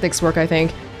more tactics work, I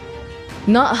think.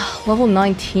 Not... level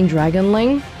 19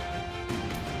 dragonling?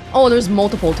 Oh, there's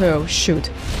multiple too.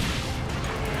 Shoot.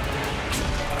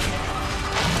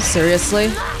 Seriously?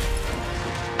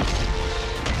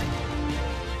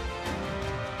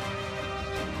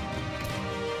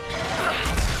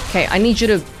 Okay, I need you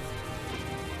to...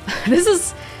 This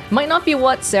is... might not be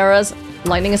what Sarah's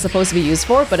lightning is supposed to be used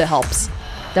for, but it helps.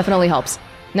 Definitely helps.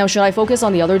 Now, should I focus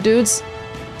on the other dudes?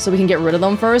 So we can get rid of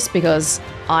them first? Because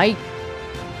I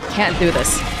can't do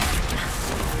this.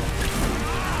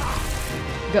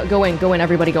 Go in,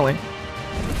 everybody go in.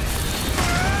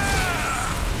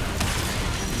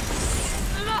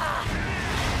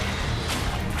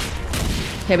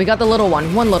 Okay, we got the little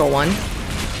one. One little one.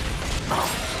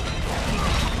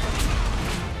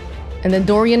 And then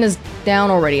Dorian is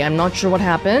down already. I'm not sure what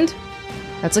happened.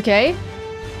 That's okay.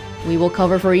 We will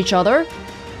cover for each other.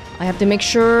 I have to make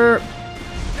sure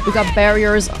we got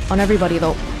barriers on everybody,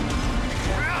 though.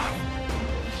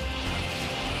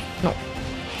 No.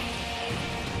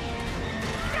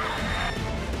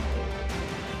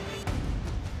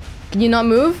 Can you not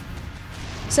move,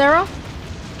 Sarah?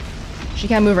 She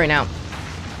can't move right now.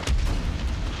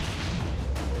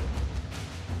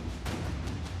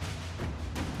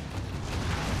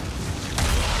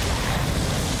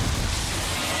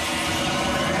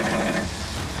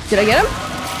 Did I get him?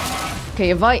 Okay,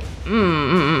 if I...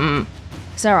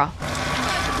 Sarah.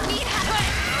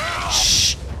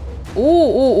 Shh.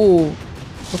 Ooh.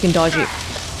 Looking dodgy.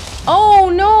 Oh,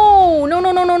 no!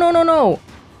 No.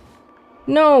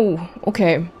 No!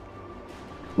 Okay.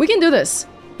 We can do this.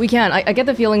 We can. I get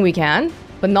the feeling we can,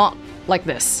 but not like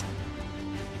this.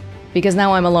 Because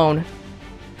now I'm alone.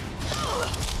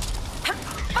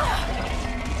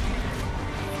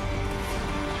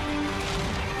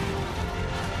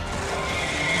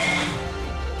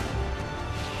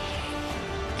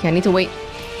 Okay, I need to wait.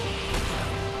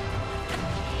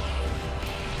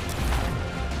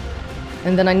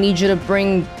 And then I need you to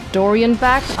bring Dorian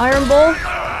back, Iron Bull.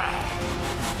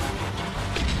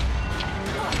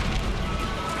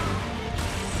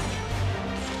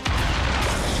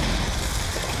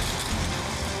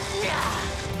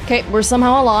 Okay, we're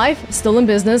somehow alive, still in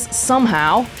business,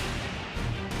 somehow.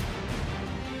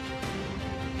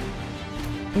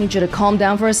 I need you to calm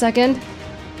down for a second.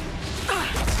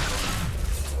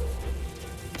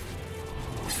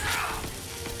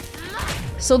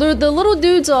 So the little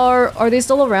dudes are they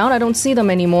still around? I don't see them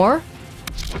anymore.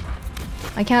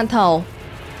 I can't tell.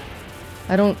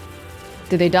 I don't...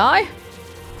 Did they die?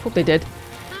 Hope they did.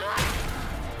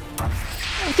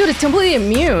 Dude, it's completely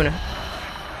immune.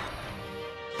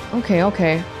 Okay,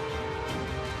 okay.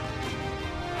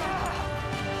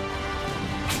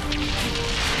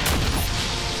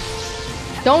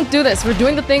 Don't do this. We're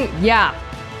doing the thing. Yeah,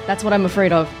 that's what I'm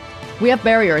afraid of. We have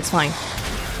barrier. It's fine.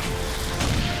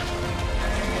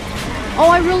 Oh,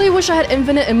 I really wish I had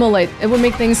infinite immolate. It would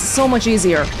make things so much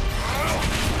easier.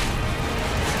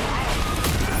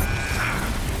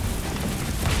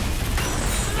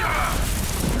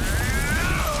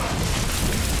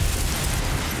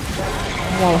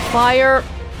 Wall of fire.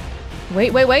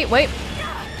 Wait, wait, wait, wait.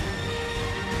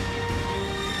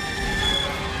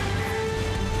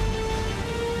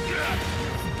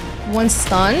 One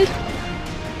stunned.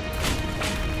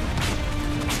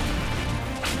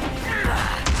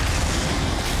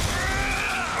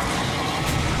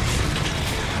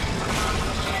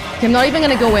 Okay, I'm not even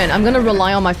gonna go in. I'm gonna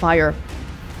rely on my fire.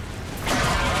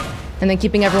 And then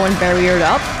keeping everyone barriered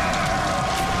up.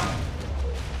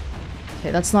 Okay,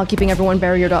 that's not keeping everyone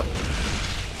barriered up.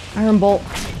 Iron Bolt.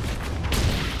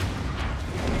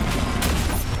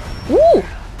 Woo!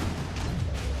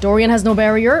 Dorian has no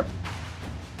barrier.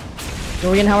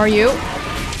 Dorian, how are you?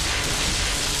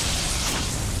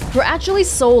 We're actually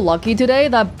so lucky today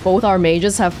that both our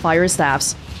mages have fire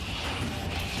staffs.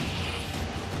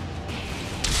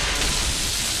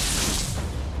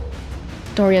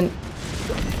 Dorian,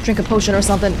 drink a potion or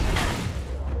something.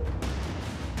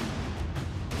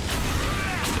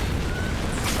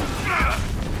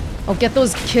 Oh, get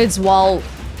those kids while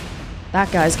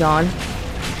that guy's gone.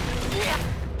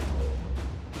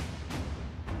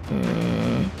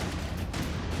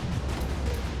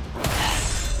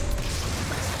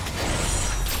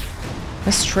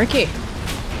 That's tricky.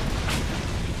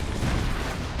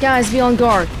 Guys, be on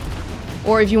guard.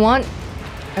 Or if you want,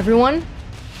 everyone.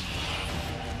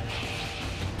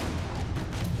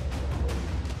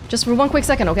 Just for one quick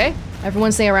second, okay?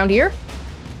 Everyone stay around here.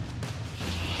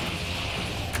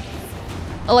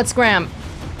 Oh, let's scram.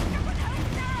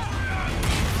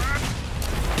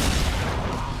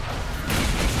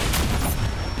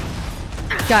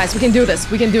 Guys, we can do this.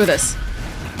 We can do this.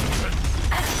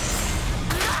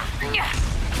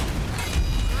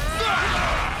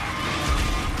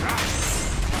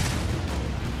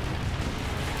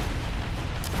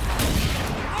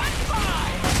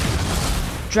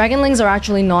 Dragonlings are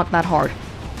actually not that hard.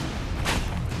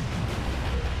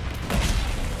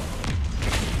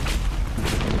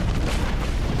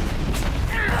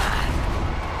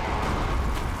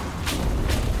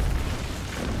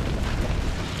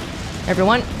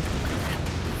 Everyone.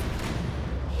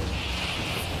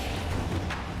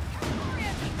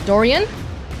 Dorian?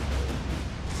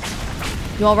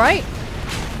 You alright?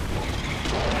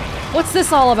 What's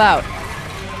this all about?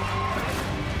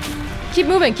 Keep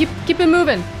moving, keep it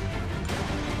moving.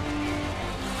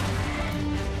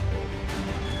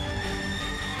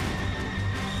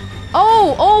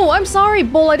 Oh, I'm sorry,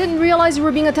 Bull. I didn't realize you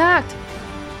were being attacked.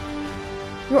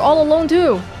 You're all alone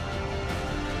too.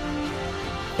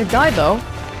 It died though.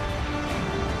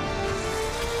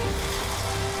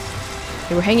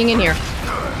 Okay, we're hanging in here.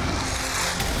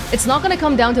 It's not gonna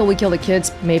come down till we kill the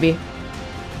kids, maybe.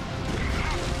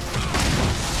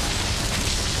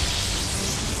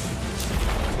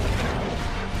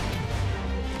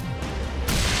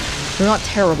 They're not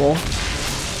terrible.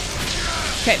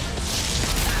 Okay.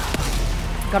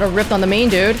 Got a ripped on the main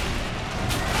dude.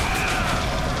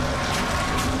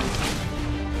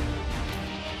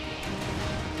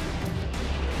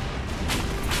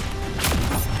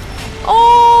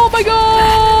 Oh my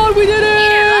god! We did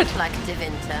it! Like a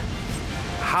Divinter.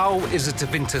 How is a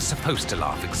Divinter supposed to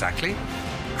laugh exactly?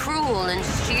 cruel and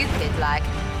stupid like.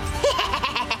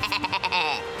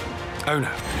 Oh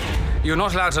no. You're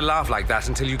not allowed to laugh like that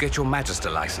until you get your Magister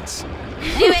license.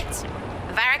 Knew it!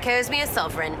 Varric owes me a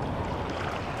sovereign.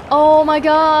 Oh my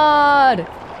god!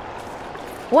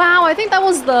 Wow, I think that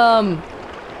was the...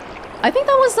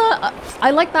 I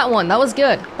like that one. That was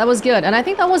good. That was good. And I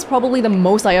think that was probably the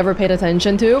most I ever paid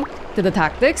attention to the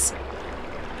tactics.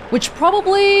 Which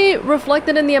probably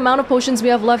reflected in the amount of potions we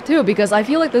have left too, because I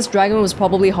feel like this dragon was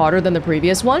probably harder than the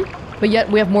previous one, but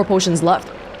yet we have more potions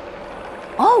left.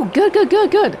 Oh, good, good, good,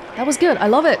 good. That was good. I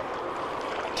love it.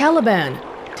 Caliban.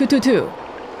 222.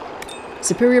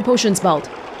 Superior Potions Belt.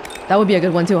 That would be a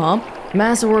good one too, huh?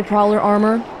 Masterwork Prowler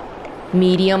Armor.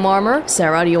 Medium Armor.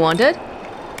 Sarah, do you want it?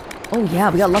 Oh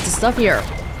yeah, we got lots of stuff here.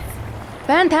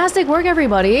 Fantastic work,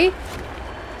 everybody.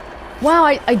 Wow,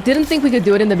 I didn't think we could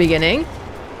do it in the beginning.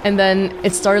 And then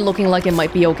it started looking like it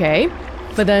might be okay.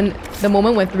 But then the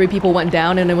moment when 3 people went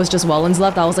down and it was just Welonz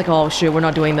left, I was like, oh shit, we're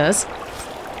not doing this.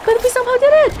 But we somehow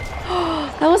did it!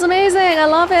 That was amazing! I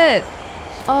love it!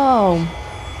 Oh.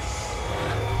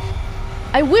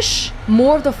 I wish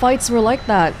more of the fights were like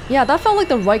that. Yeah, that felt like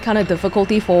the right kind of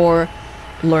difficulty for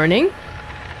learning.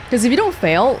 Because if you don't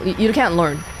fail, you can't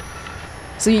learn.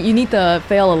 So you need to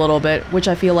fail a little bit, which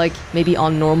I feel like maybe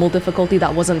on normal difficulty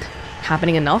that wasn't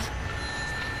happening enough.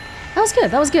 That was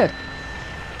good, that was good.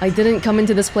 I didn't come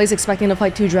into this place expecting to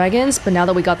fight 2 dragons, but now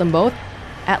that we got them both,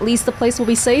 at least the place will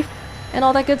be safe and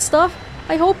all that good stuff,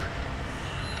 I hope.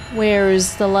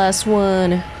 Where's the last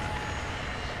one?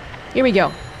 Here we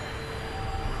go.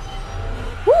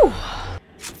 Woo!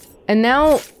 And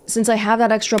now, since I have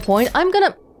that extra point,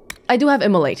 I do have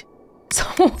Immolate.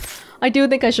 So, I do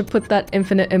think I should put that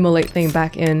infinite Immolate thing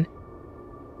back in.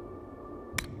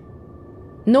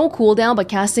 No cooldown, but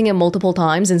casting it multiple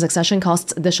times in succession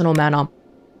costs additional mana.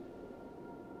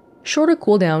 Shorter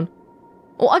cooldown.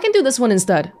 Oh, I can do this one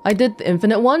instead. I did the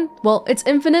infinite one. Well, it's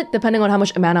infinite depending on how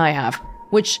much mana I have.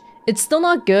 Which, it's still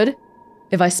not good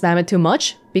if I spam it too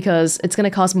much, because it's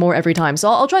gonna cost more every time. So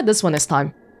I'll try this one this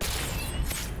time.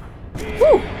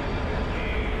 Woo!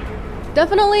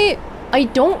 Definitely, I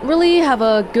don't really have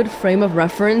a good frame of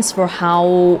reference for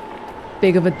how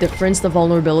big of a difference the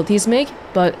vulnerabilities make,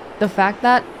 but the fact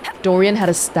that Dorian had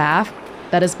a staff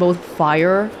that is both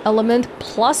fire element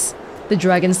plus the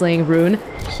dragon slaying rune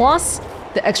plus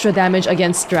the extra damage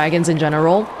against dragons in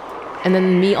general, and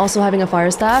then me also having a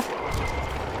fire staff,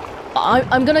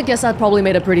 I'm gonna guess that probably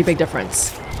made a pretty big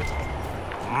difference.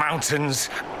 Mountains,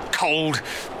 cold.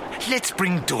 Let's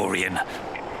bring Dorian.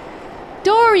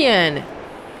 Dorian!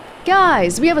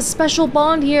 Guys, we have a special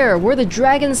bond here. We're the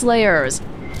Dragonslayers.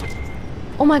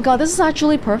 Oh my god, this is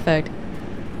actually perfect.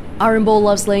 Iron Bull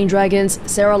loves slaying dragons.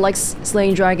 Sarah likes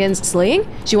slaying dragons. Slaying?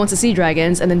 She wants to see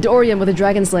dragons. And then Dorian with a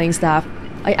dragon slaying staff.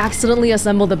 I accidentally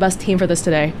assembled the best team for this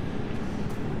today.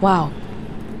 Wow.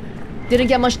 Didn't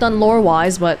get much done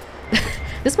lore-wise, but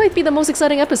this might be the most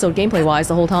exciting episode gameplay-wise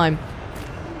the whole time.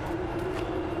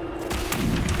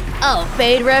 Oh,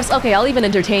 fade riffs? Okay, I'll even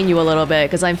entertain you a little bit,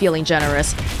 because I'm feeling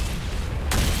generous.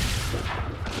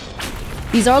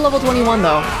 These are level 21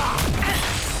 though.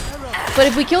 But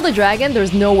if we kill the dragon,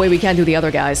 there's no way we can't do the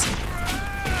other guys.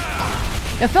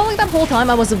 I felt like that whole time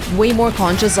I was way more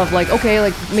conscious of like, okay,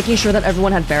 like making sure that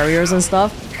everyone had barriers and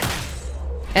stuff.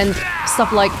 And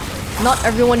stuff like, not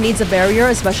everyone needs a barrier,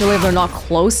 especially if they're not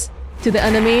close to the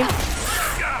enemy.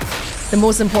 The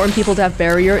most important people to have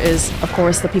barrier is, of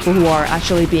course, the people who are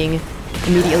actually being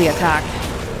immediately attacked.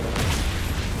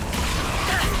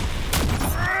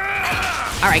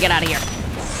 Alright, get out of here.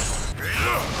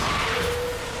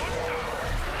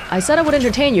 I said I would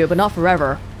entertain you, but not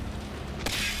forever.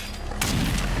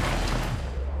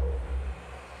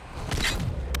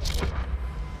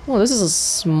 Oh, this is a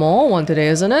small one today,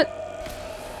 isn't it?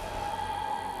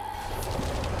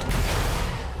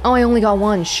 Oh, I only got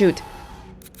one. Shoot.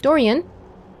 Dorian,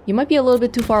 you might be a little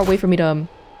bit too far away for me to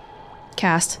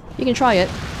cast. You can try it.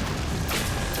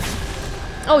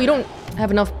 Oh, you don't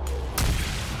have enough.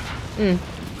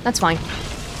 That's fine.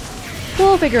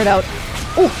 We'll figure it out.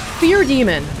 Oh, Fear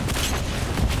Demon.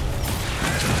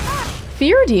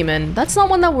 Fear Demon? That's not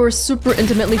one that we're super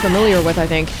intimately familiar with, I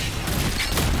think.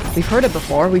 We've heard it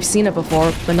before, we've seen it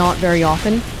before, but not very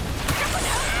often.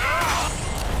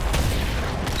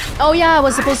 Oh yeah, I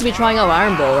was supposed to be trying out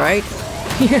Iron Bull, right?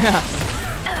 Yeah.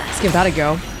 Let's give that a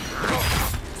go.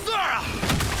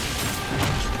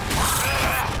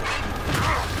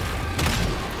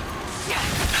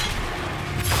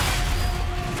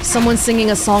 Someone's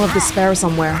singing a song of despair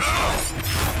somewhere.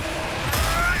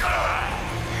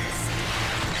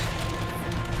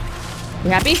 We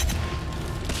happy?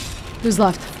 Who's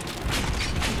left?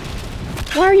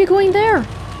 Why are you going there?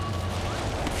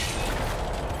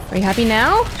 Are you happy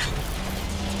now?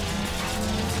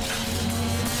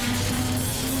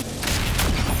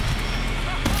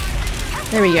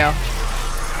 There we go.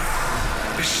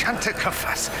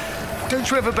 Shantakafas, don't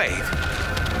you ever bathe?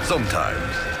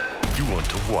 Sometimes. You want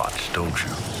to watch, don't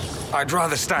you? I'd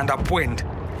rather stand upwind.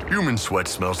 Human sweat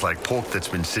smells like pork that's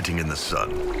been sitting in the sun.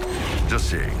 Just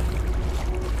saying.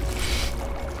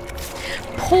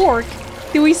 Pork?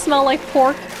 Do we smell like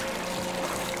pork?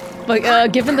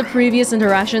 But given the previous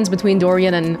interactions between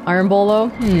Dorian and Iron Bolo,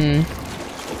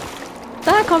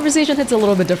 that conversation hits a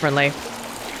little bit differently.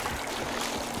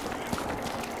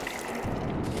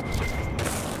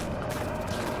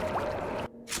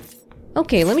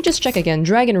 Okay, let me just check again.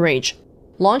 Dragon Rage.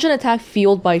 Launch an attack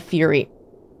fueled by Fury.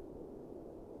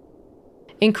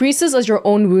 Increases as your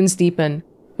own wounds deepen,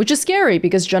 which is scary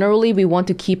because generally we want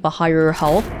to keep a higher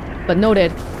health, but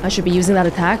noted, I should be using that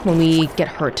attack when we get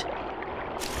hurt.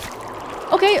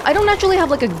 Okay, I don't actually have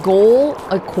like a goal,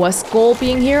 a quest goal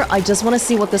being here, I just want to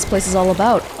see what this place is all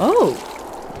about. Oh!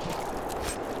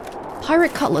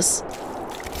 Pirate Cutlass.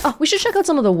 Ah, we should check out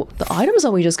some of the items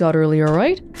that we just got earlier,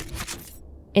 right?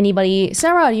 Anybody?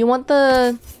 Sarah, you want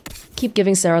the... Keep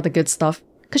giving Sarah the good stuff.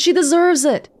 Because she deserves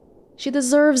it! She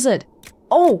deserves it.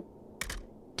 Oh!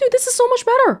 Dude, this is so much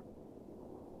better!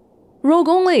 Rogue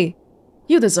only!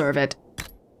 You deserve it.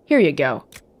 Here you go.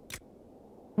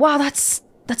 Wow, that's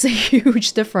a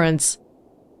huge difference.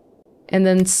 And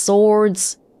then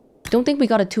swords. Don't think we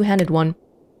got a two-handed one.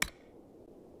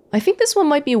 I think this one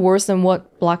might be worse than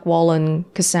what Blackwall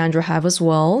and Cassandra have as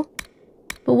well.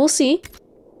 But we'll see.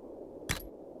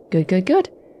 Good, good, good.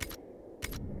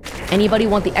 Anybody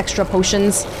want the extra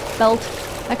potions belt?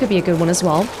 That could be a good one as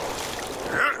well.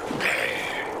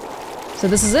 So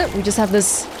this is it. We just have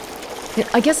this...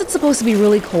 I guess it's supposed to be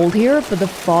really cold here, but the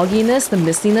fogginess, the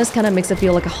mistiness kind of makes it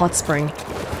feel like a hot spring.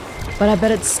 But I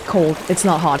bet it's cold. It's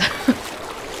not hot.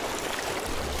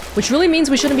 Which really means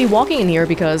we shouldn't be walking in here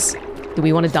because... Do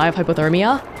we want to die of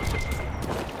hypothermia?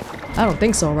 I don't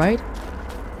think so, right?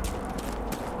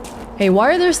 Hey,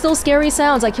 why are there still scary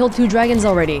sounds? I killed 2 dragons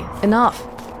already. Enough.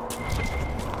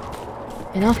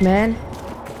 Enough, man.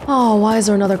 Oh, why is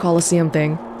there another Colosseum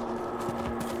thing?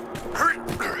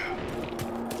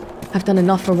 I've done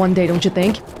enough for one day, don't you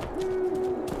think?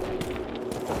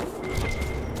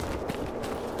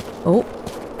 Oh.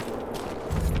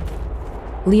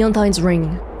 Leontine's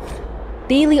Ring.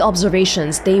 Daily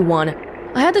observations, day 1.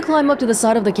 I had to climb up to the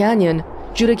side of the canyon.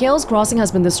 Judicael's crossing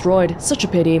has been destroyed. Such a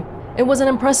pity. It was an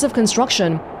impressive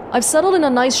construction. I've settled in a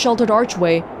nice sheltered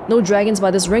archway. No dragons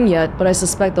by this ring yet, but I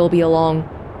suspect they'll be along.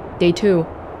 Day 2.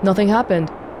 Nothing happened.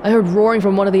 I heard roaring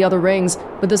from one of the other rings,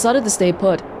 but decided to stay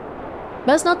put.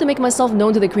 Best not to make myself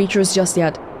known to the creatures just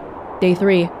yet. Day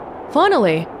 3.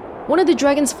 Finally! One of the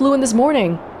dragons flew in this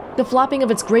morning. The flapping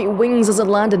of its great wings as it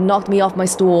landed knocked me off my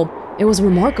stool. It was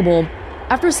remarkable.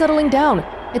 After settling down,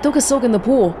 I took a soak in the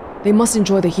pool. They must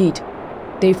enjoy the heat.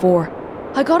 Day 4.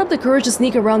 I got up the courage to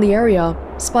sneak around the area,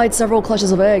 spied several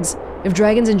clutches of eggs. If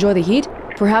dragons enjoy the heat,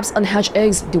 perhaps unhatched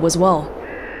eggs do as well.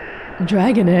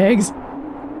 Dragon eggs?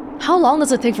 How long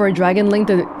does it take for a dragonling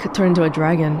to turn into a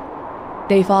dragon?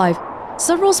 Day 5.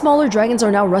 Several smaller dragons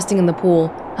are now resting in the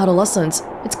pool. Adolescents.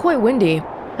 It's quite windy.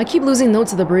 I keep losing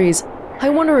notes of the breeze. I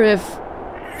wonder if...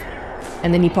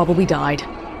 And then he probably died.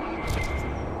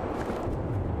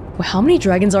 Wait, how many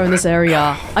dragons are in this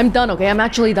area? I'm done, okay? I'm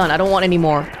actually done. I don't want any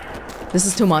more. This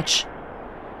is too much.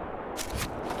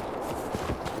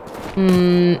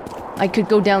 I could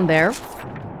go down there.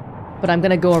 But I'm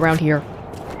gonna go around here.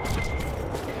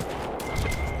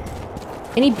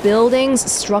 Any buildings,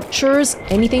 structures,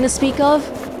 anything to speak of?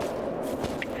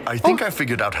 I think I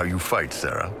figured out how you fight,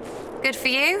 Sarah. Good for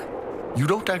you? You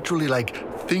don't actually like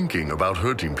thinking about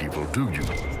hurting people, do you?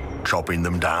 Chopping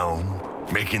them down,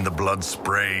 making the blood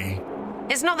spray.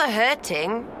 It's not the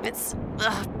hurting, it's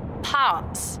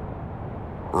parts.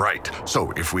 Right,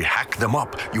 so if we hack them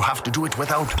up, you have to do it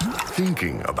without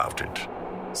thinking about it.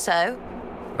 So?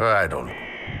 I don't know.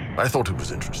 I thought it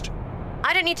was interesting.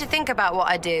 I don't need to think about what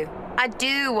I do. I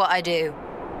do what I do.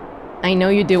 I know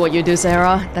you do what you do,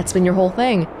 Sarah. That's been your whole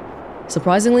thing.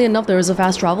 Surprisingly enough, there is a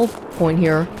fast travel point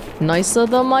here. Nice of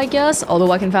them, I guess.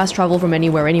 Although I can fast travel from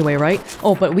anywhere anyway, right?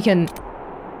 Oh, but we can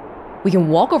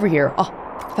walk over here. Oh,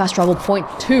 fast travel point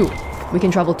 2. We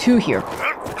can travel to here.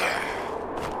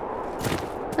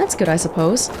 That's good, I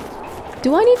suppose.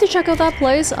 Do I need to check out that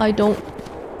place? I don't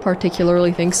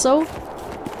particularly think so.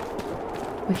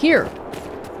 But here.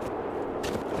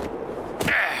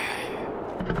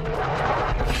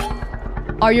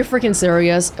 Are you freaking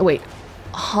serious? Wait.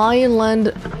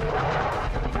 Highland...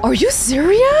 Are you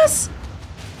serious?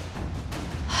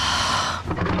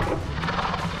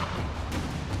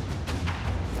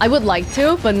 I would like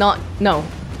to, but not... No.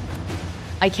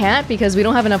 I can't because we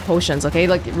don't have enough potions, okay?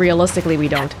 Like, realistically, we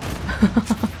don't.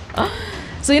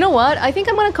 So you know what? I think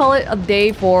I'm gonna call it a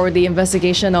day for the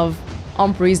investigation of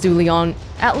Emprise du Lion,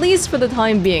 at least for the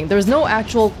time being. There's no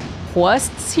actual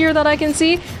quests here that I can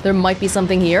see. There might be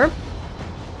something here.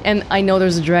 And I know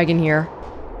there's a dragon here.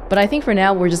 But I think for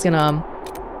now, we're just gonna...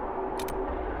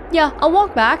 Yeah, I'll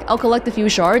walk back, I'll collect a few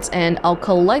shards, and I'll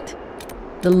collect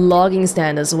the logging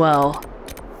stand as well.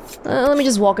 Let me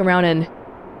just walk around and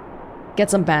get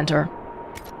some banter.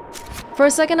 For a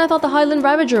second, I thought the Highland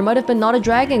Ravager might have been not a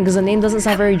dragon, because the name doesn't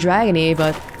sound very dragony,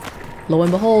 but lo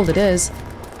and behold, it is.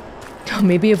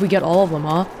 Maybe if we get all of them,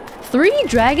 huh? 3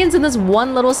 dragons in this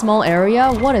one little small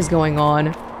area? What is going on?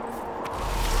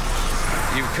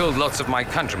 You've killed lots of my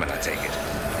countrymen, I take it.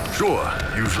 Sure,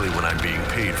 usually when I'm being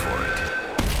paid for it.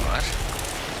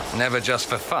 What? Never just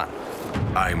for fun.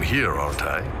 I'm here, aren't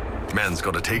I? Man's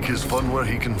gotta take his fun where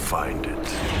he can find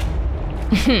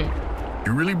it.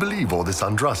 You really believe all this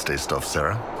Andraste stuff,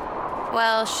 Sarah?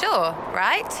 Well, sure,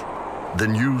 right?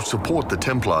 Then you support the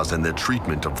Templars and their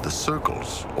treatment of the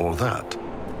circles, or that?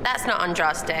 That's not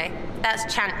Andraste.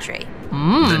 That's Chantry.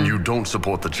 Then you don't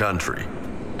support the Chantry.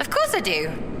 Of course I do.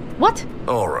 What?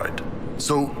 All right.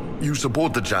 So you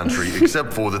support the Chantry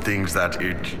except for the things that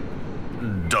it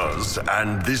does,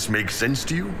 and this makes sense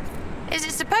to you? Is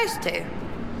it supposed to?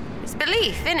 It's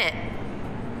belief, innit?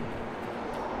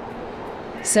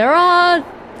 Sarah,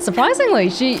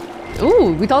 surprisingly, she...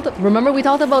 Ooh, remember we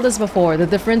talked about this before. The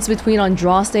difference between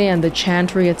Andraste and the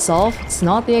Chantry itself, it's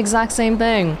not the exact same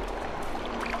thing.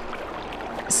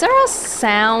 Sarah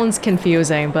sounds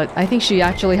confusing, but I think she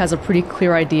actually has a pretty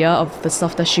clear idea of the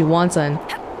stuff that she wants and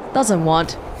doesn't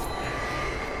want.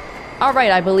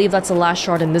 Alright, I believe that's the last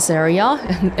shard in this area,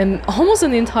 and almost in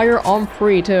the entire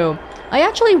Emprise too. I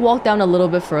actually walked down a little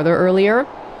bit further earlier.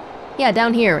 Yeah,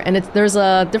 down here, and there's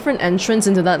a different entrance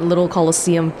into that little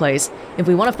Colosseum place. If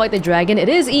we want to fight the dragon, it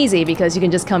is easy because you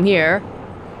can just come here.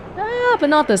 But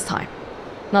not this time.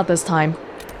 Not this time.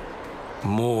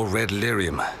 More red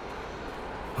lyrium.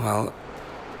 Well,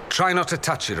 try not to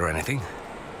touch it or anything.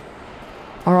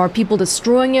 Are our people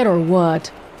destroying it or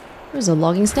what? There's a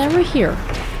logging stand right here.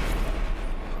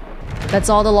 That's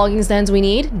all the logging stands we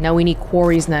need. Now we need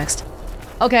quarries next.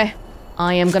 Okay,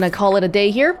 I am gonna call it a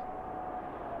day here.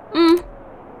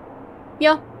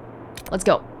 Yeah, let's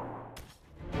go.